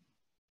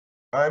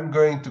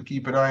going to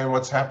keep an eye on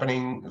what's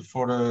happening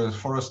for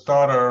a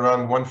starter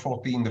around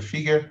 114 the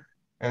figure,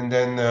 and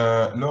then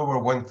lower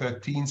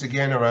 113s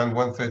again around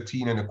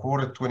 113 and a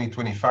quarter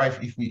 2025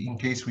 if we, in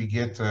case we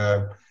get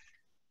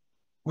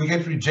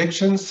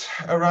rejections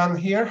around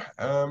here.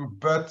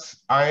 But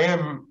I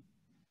am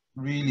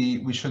really,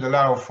 we should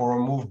allow for a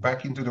move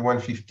back into the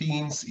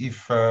 115s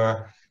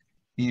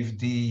if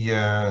the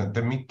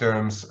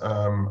midterms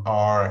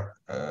are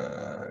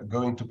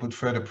going to put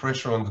further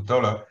pressure on the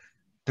dollar.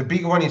 The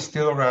big one is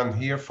still around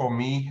here for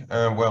me.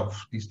 Well,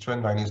 this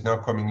trend line is now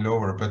coming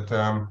lower, but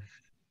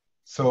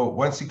so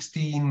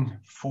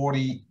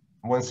 116.40,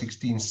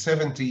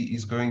 116.70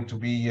 is going to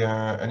be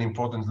an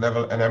important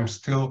level, and I'm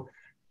still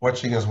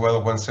watching as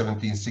well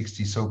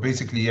 117.60. So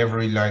basically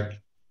every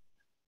like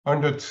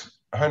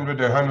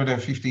 100 or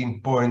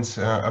 115 points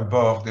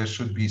above, there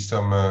should be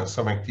some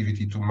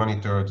activity to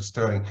monitor the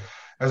sterling.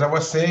 As I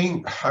was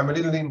saying, I'm a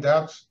little in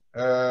doubt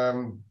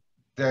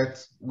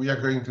that we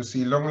are going to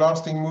see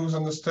long-lasting moves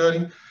on the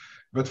sterling,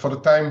 but for the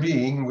time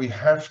being, we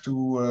have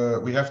to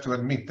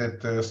admit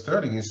that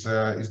sterling is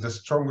the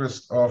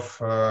strongest of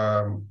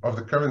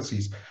the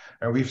currencies,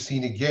 and we've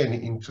seen again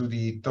into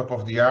the top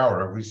of the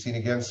hour. We've seen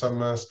again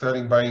some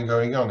sterling buying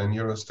going on, and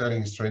euro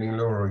sterling is trading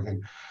lower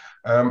again.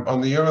 On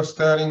the euro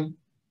sterling,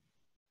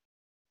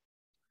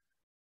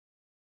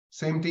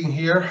 same thing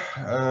here,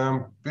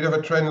 bit of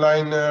a trend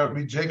line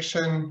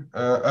rejection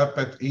up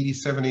at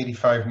 87,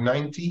 85,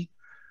 90.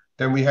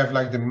 Then we have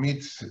like the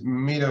mid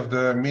of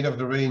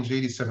the range,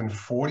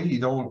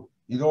 87.40.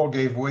 It all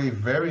gave way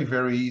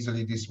very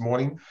easily this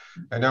morning,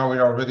 and now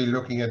we're already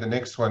looking at the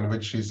next one,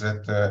 which is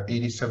at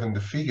 87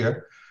 the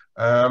figure.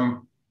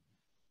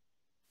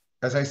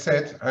 As I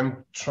said,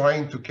 I'm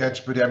trying to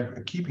catch, but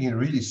I'm keeping it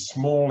really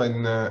small,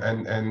 and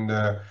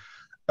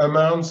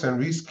amounts and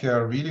risk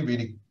are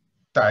really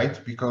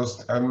tight,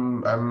 because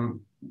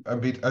I'm a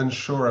bit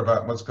unsure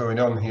about what's going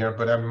on here,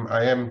 but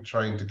I am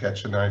trying to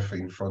catch a knife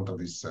in front of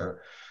this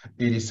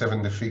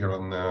 87 the figure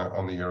on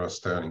the euro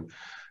sterling.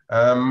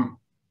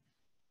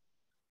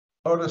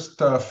 Other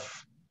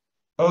stuff,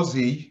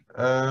 Aussie,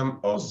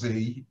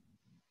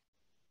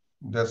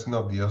 that's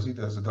not the Aussie,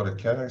 that's the dollar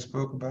CAD I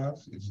spoke about.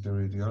 It's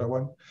the other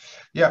one.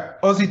 Yeah,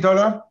 Aussie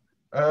dollar.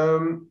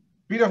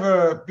 Bit of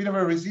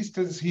a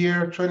resistance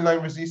here, trend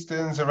line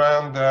resistance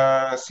around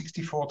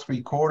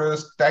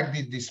 64.75. Tagged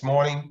it this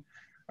morning.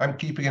 I'm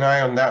keeping an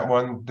eye on that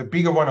one. The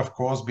bigger one, of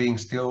course, being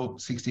still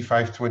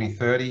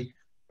 65.2030,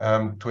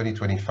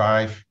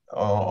 2025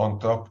 on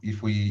top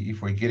if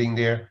we're getting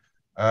there.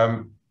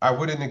 I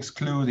wouldn't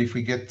exclude, if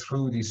we get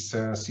through this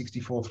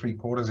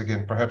 64.75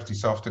 again, perhaps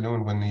this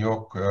afternoon when New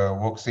York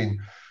walks in,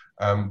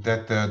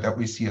 that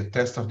we see a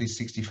test of this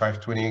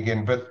 65.20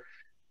 again. But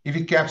If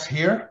it caps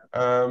here,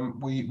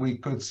 we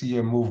could see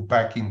a move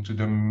back into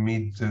the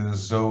mid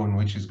zone,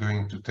 which is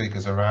going to take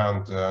us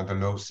around the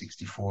low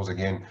 64s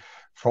again,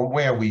 from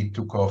where we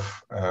took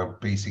off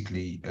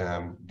basically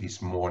this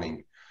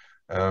morning.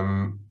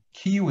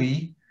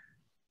 Kiwi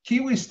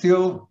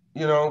still,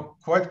 you know,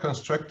 quite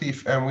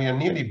constructive, and we are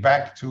nearly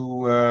back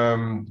to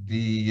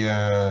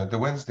the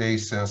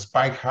Wednesday's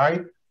spike high.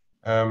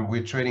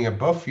 We're trading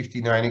above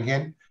 59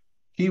 again.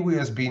 Kiwi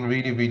has been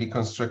really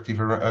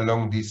constructive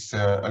along this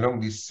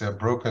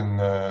broken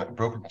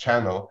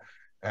channel,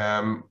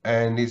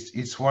 and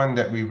it's one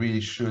that we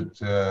really should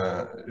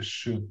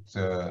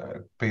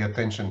pay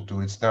attention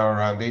to. It's now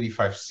around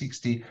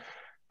 85.60,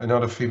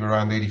 another fib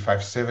around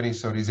 85.70.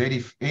 So this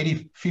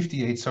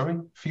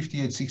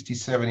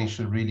 58.67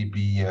 should really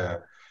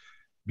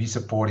be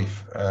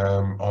supportive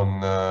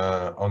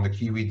on the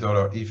Kiwi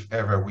dollar if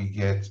ever we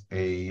get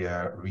a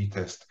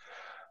retest.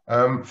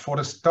 For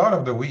the start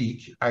of the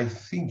week, I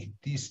think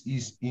this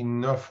is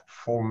enough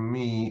for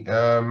me.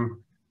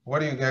 What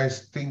do you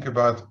guys think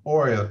about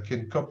oil?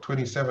 Can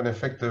COP27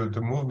 affect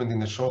the movement in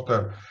the short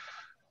term?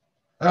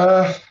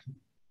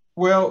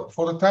 Well,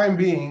 for the time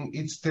being,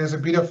 there's a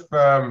bit of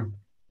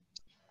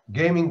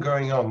gaming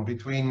going on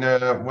between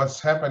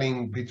what's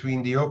happening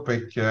between the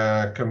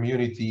OPEC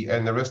community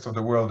and the rest of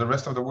the world. The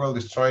rest of the world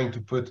is trying to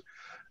put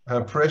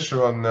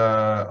pressure on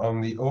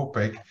the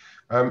OPEC.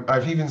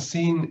 I've even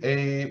seen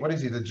a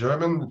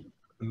German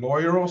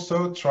lawyer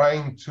also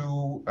trying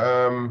to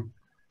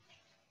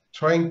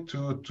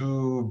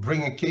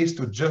bring a case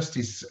to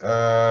justice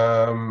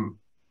in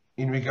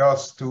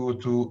regards to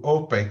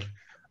OPEC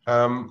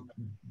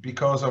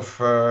because of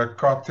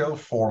cartel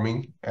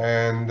forming,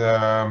 and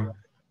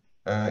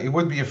it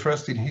would be a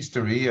first in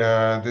history.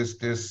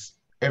 There's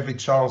every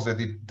chance that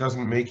it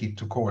doesn't make it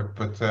to court,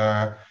 but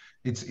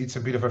it's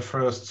a bit of a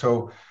first.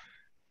 So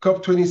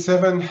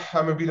COP27,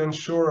 I'm a bit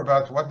unsure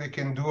about what they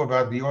can do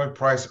about the oil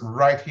price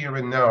right here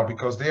and now,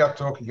 because they are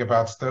talking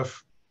about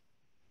stuff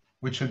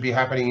which should be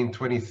happening in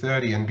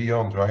 2030 and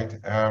beyond, right?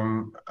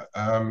 I'm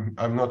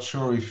not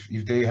sure if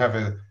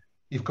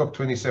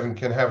COP27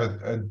 can have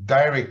a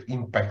direct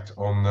impact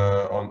on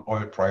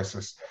oil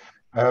prices.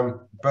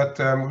 But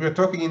we were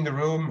talking in the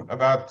room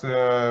about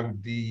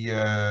the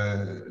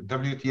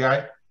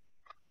WTI.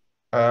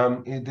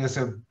 There's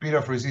a bit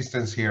of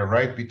resistance here,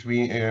 right?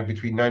 Between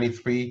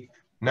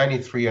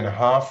 93 and a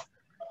half,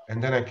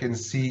 and then I can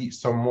see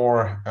some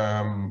more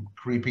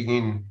creeping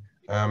in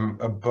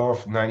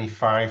above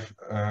 95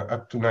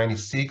 up to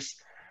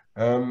 96.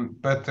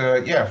 But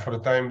yeah, for the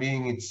time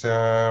being, it's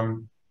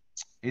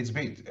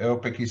big.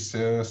 OPEC is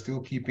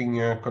still keeping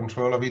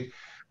control of it,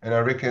 and I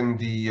reckon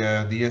the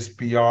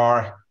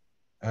SPR,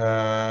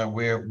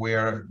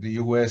 where the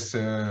US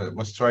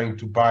was trying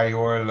to buy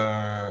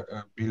oil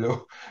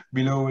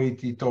below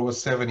 80 towards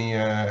 70,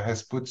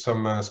 has put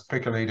some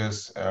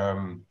speculators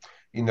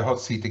in the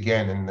hot seat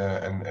again,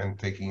 and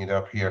taking it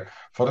up here.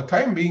 For the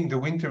time being, the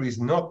winter is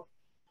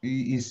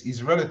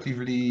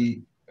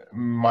relatively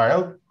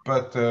mild,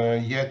 but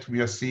yet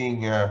we are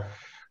seeing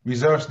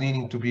reserves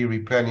needing to be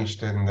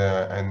replenished, and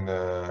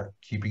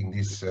keeping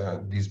this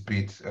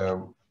bit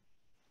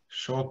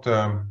short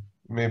term.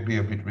 Maybe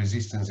a bit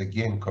resistance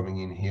again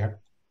coming in here,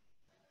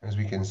 as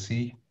we can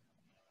see.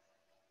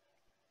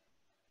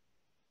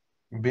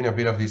 Been a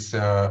bit of this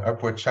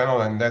upward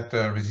channel, and that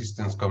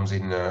resistance comes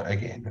in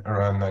again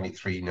around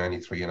 93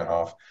 and a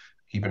half.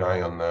 Keep an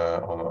eye on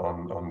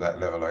that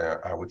level,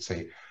 I would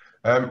say.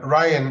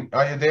 Ryan,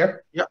 are you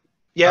there?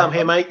 Yeah, I'm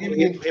here, mate. Can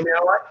you hear me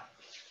all right?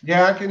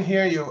 Yeah, I can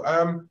hear you.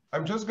 I'm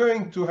just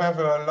going to have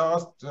a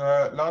last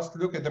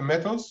look at the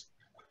metals.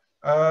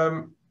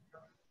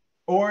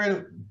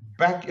 Oil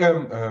back,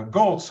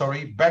 gold,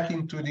 sorry, back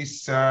into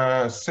this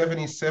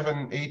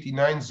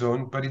 77.89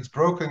 zone, but it's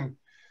broken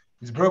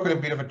a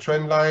bit of a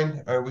trend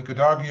line. We could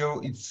argue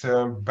it's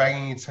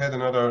banging its head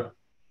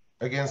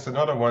against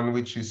another one,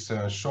 which is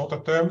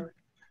shorter term,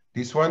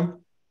 this one.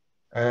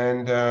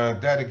 And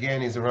that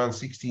again is around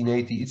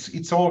 1680.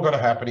 It's all going to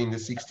happen in the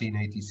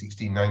 1680,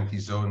 1690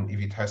 zone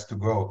if it has to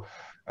go.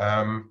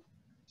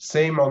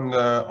 Same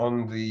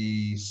on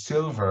the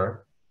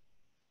silver.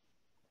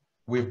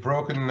 We've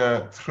broken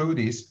through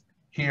this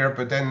here,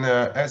 but then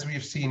as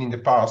we've seen in the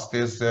past,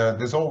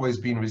 there's always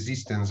been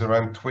resistance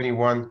around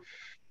 21.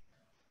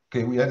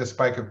 Okay, we had a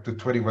spike up to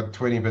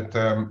 21.20, but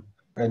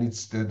and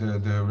it's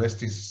the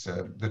rest is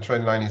the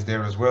trend line is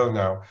there as well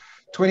now.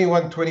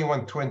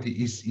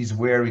 21.20 is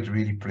where it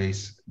really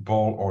plays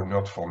ball or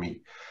not for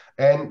me.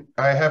 And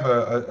I have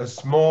a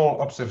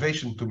small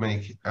observation to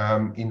make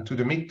into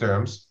the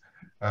midterms.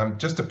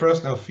 Just a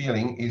personal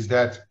feeling is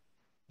that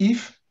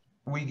if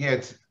we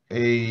get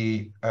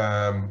a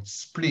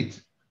split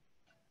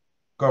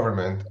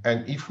government,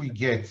 and if we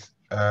get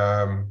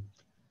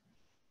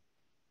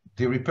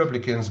the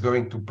Republicans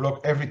going to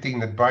block everything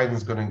that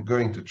Biden's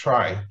going to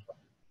try,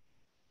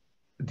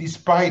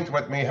 despite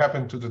what may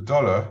happen to the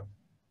dollar,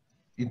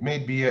 it may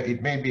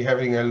be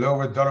having a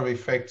lower dollar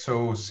effect,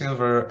 so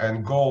silver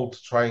and gold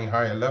trying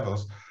higher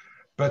levels.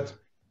 But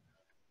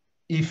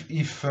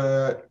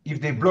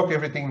if they block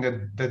everything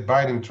that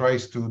Biden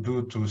tries to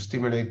do to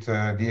stimulate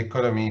the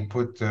economy,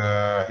 put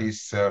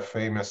his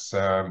famous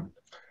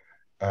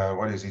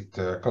what is it,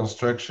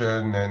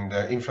 construction and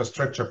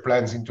infrastructure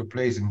plans into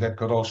place, and that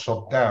got all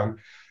shut down,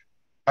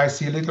 I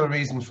see little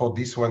reason for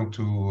this one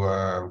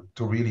to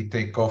really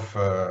take off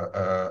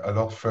a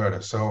lot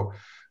further. So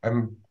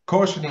I'm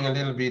cautioning a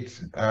little bit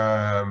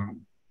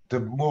the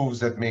moves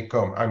that may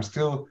come. I'm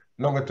still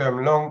longer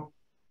term long.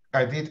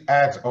 I did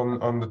add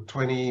on the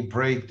 20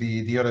 break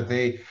the other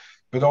day,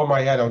 but all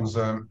my add-ons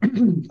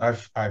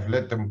I've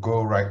let them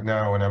go right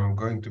now, and I'm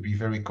going to be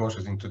very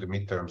cautious into the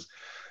midterms.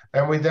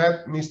 And with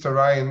that, Mr.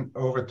 Ryan,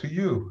 over to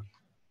you.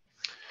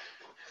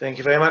 Thank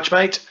you very much,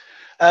 mate.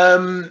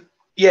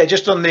 Yeah,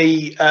 just on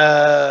the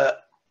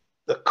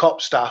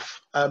COP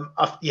stuff.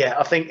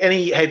 I think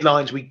any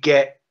headlines we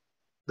get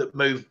that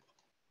move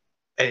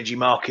energy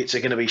markets are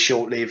going to be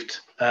short-lived.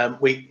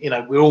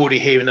 We're already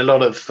hearing a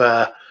lot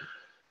of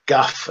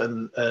guff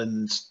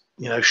and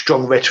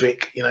strong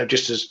rhetoric.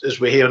 Just as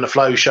we're here on the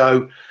Flow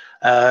Show.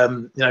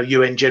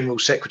 UN General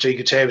Secretary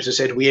Guterres has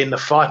said we're in the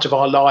fight of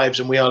our lives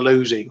and we are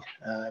losing.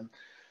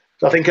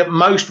 So I think at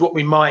most what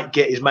we might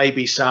get is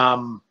maybe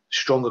some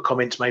stronger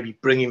comments, maybe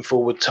bringing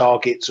forward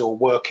targets or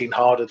working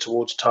harder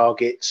towards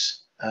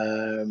targets,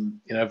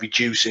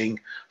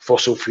 reducing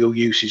fossil fuel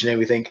usage and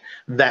everything.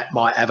 That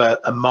might have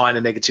a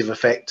minor negative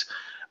effect.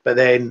 But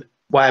then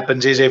what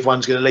happens is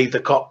everyone's going to leave the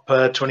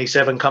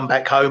COP27, come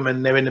back home,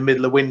 and they're in the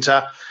middle of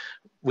winter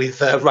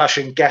with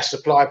Russian gas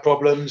supply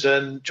problems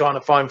and trying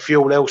to find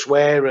fuel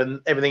elsewhere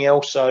and everything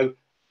else. So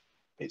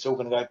it's all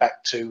going to go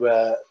back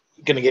to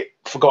going to get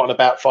forgotten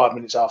about 5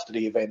 minutes after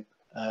the event.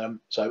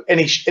 So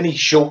any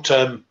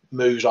short-term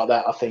moves like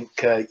that, I think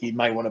you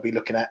may want to be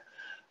looking at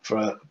for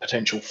a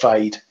potential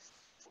fade.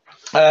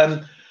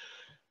 I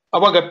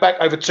won't go back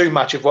over too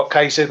much of what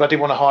Kay said, but I did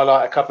want to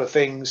highlight a couple of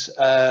things.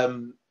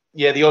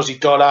 Yeah, the Aussie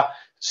dollar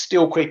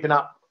still creeping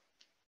up.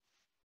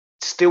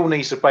 Still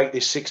needs to break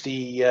this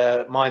 60.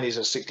 Mine is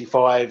a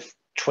 65,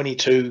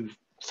 22,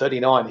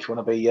 39, if you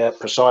want to be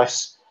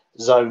precise,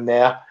 zone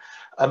there.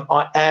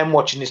 I am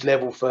watching this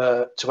level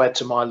to add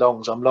to my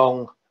longs. I'm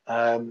long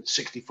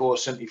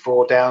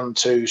 64.74 down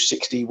to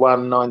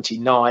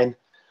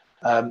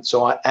 61.99.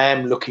 So I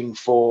am looking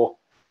for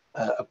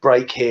a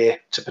break here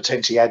to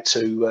potentially add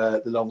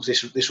to the longs.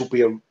 This will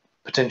be a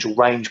potential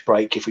range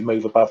break if we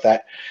move above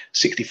that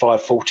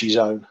 65.40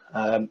 zone,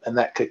 and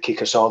that could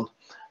kick us on.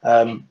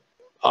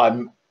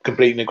 I'm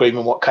completely in agreement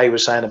with what Kay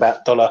was saying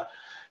about dollar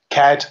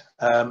CAD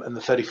and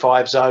the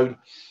 35 zone.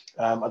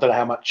 I don't know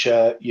how much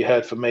you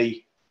heard from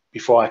me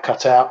before I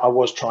cut out. I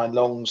was trying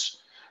longs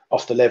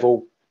off the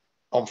level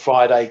on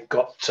Friday,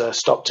 got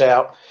stopped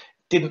out.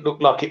 Didn't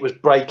look like it was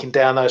breaking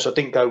down though, so I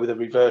didn't go with a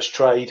reverse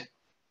trade.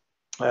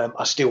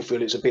 I still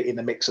feel it's a bit in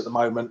the mix at the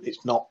moment.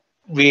 It's not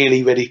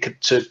really ready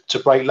to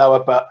break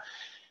lower, but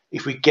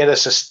if we get a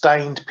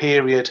sustained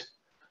period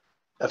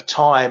of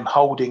time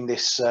holding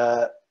this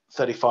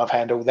 35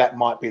 handle, that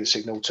might be the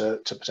signal to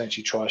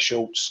potentially try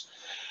shorts.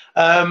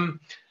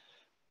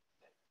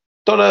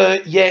 Dollar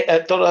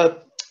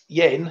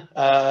yen,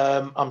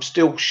 I'm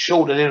still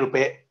short a little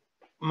bit,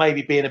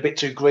 maybe being a bit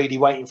too greedy,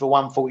 waiting for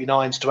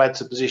 149s to add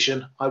to the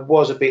position. I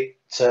was a bit,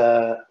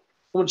 I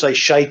wouldn't say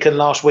shaken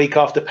last week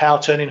after Powell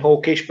turning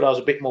hawkish, but I was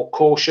a bit more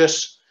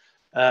cautious.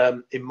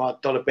 In my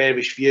dollar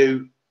bearish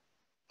view,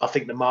 I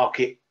think the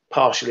market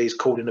partially is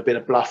calling a bit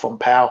of bluff on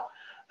Powell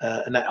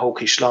and that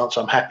hawkish slant,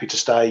 so I'm happy to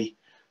stay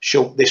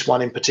short this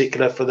one in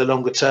particular for the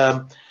longer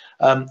term.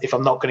 If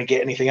I'm not going to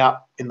get anything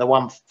up in the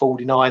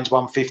 149s,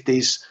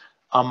 150s,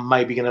 I'm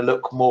maybe going to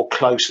look more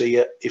closely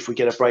at if we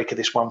get a break of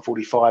this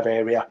 145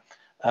 area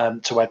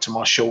to add to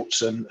my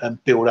shorts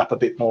and build up a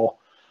bit more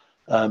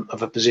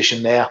of a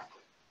position there.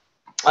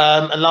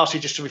 And lastly,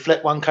 just to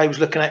reflect, 1K was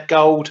looking at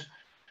gold,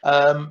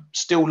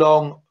 still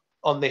long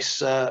on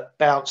this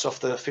bounce off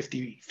the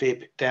 50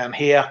 fib down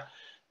here.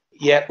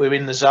 Yeah, we're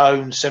in the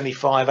zone,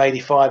 75,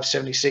 85,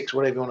 76,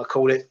 whatever you want to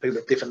call it. People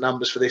have different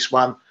numbers for this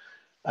one.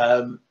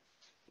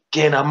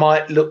 Again, I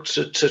might look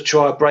to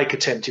try a break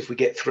attempt if we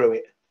get through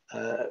it.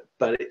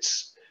 But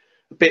it's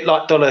a bit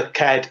like dollar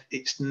CAD.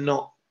 It's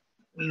not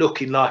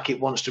looking like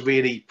it wants to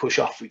really push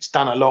off. It's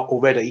done a lot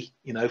already,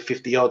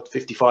 50 odd,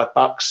 55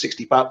 bucks,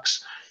 60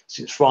 bucks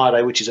since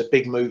Friday, which is a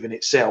big move in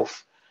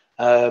itself.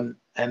 And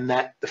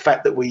that the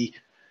fact that we,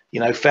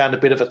 found a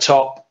bit of a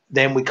top,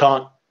 then we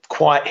can't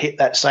quite hit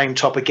that same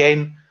top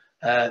again,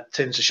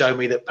 tends to show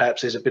me that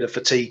perhaps there's a bit of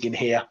fatigue in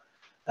here.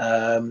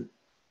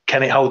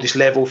 Can it hold this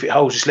level? If it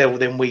holds this level,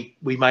 then we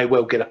may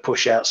well get a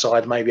push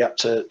outside, maybe up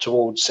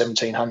towards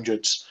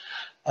 1700s.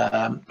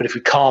 But if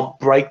we can't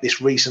break this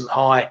recent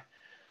high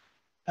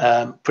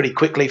pretty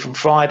quickly from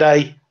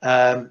Friday,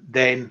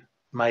 then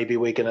maybe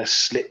we're going to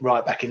slip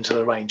right back into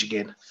the range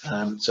again.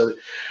 So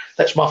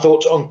that's my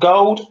thoughts on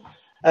gold.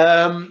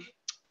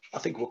 I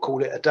think we'll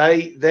call it a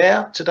day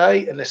there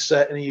today, unless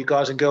any of you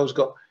guys and girls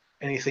got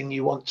anything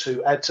you want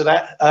to add to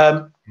that.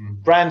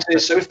 Brand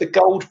says, so if the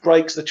gold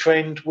breaks the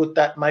trend, would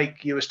that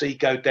make USD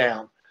go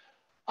down?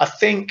 I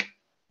think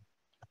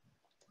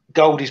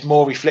gold is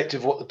more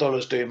reflective of what the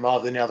dollar's doing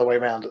rather than the other way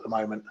around at the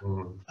moment.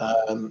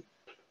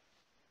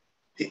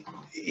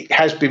 It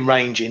has been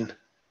ranging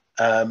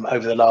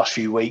over the last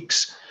few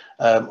weeks.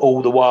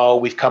 All the while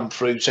we've come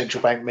through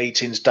central bank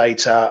meetings,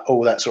 data,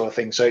 all that sort of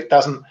thing. So it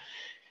doesn't,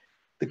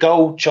 the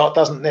gold chart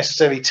doesn't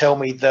necessarily tell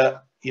me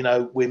that, you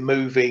know, we're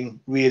moving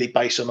really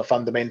based on the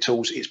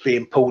fundamentals. It's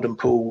being pulled and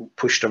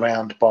pushed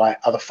around by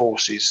other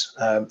forces.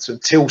 So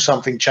until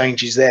something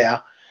changes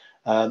there,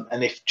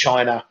 and if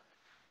China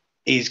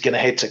is going to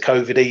head to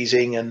COVID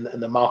easing and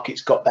the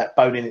market's got that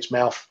bone in its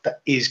mouth,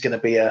 that is going to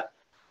be a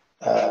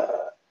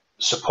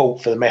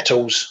support for the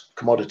metals,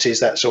 commodities,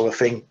 that sort of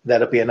thing.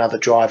 That'll be another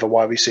driver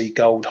why we see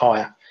gold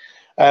higher.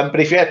 But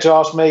if you had to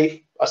ask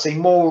me, I see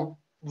more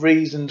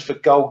reasons for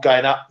gold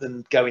going up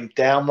than going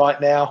down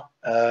right now.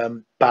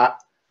 But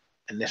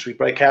unless we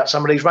break out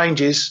some of these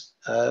ranges,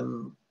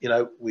 you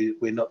know,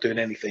 we're not doing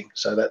anything.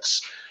 So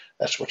that's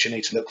what you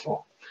need to look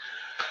for.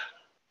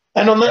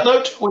 And on that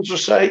note, we'll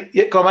just say,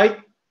 yeah, go on, mate.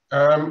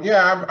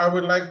 Yeah, I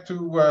would like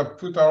to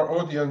put our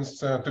audience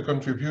to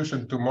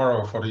contribution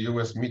tomorrow for the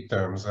US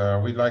midterms.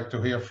 We'd like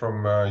to hear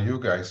from you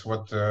guys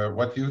what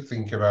you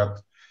think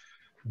about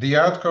the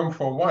outcome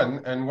for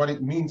one and what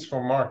it means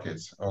for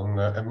markets on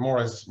and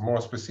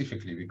more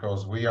specifically,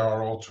 because we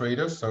are all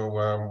traders.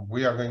 So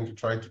we are going to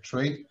try to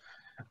trade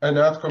an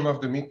outcome of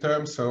the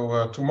midterm.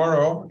 So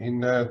tomorrow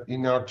in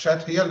our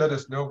chat here, let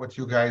us know what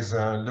you guys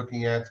are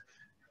looking at,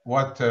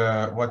 what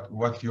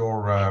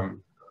your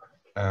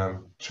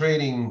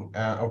trading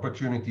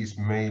opportunities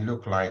may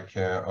look like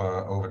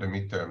over the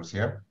midterms.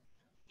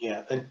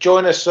 Yeah, and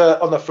join us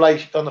on the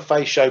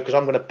face show, because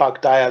I'm going to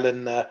bug Dale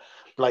and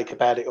Blake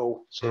about it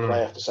all, see what they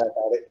have to say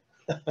about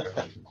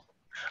it.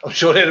 I'm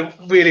sure they're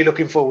really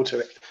looking forward to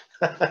it.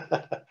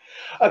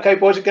 Okay,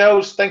 boys and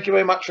girls, thank you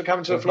very much for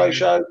coming to the Flow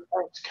Show.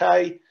 Thanks,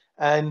 Kay,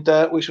 and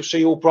we shall see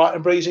you all bright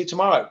and breezy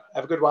tomorrow.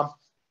 Have a good one.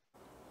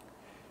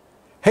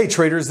 Hey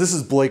traders, this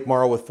is Blake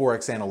Morrow with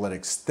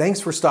ForexAnalytix.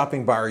 Thanks for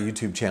stopping by our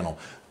YouTube channel.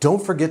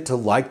 Don't forget to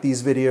like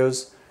these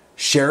videos,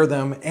 share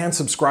them, and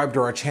subscribe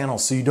to our channel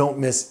so you don't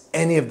miss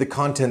any of the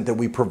content that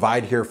we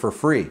provide here for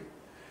free.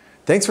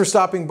 Thanks for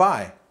stopping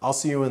by. I'll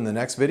see you in the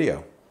next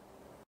video.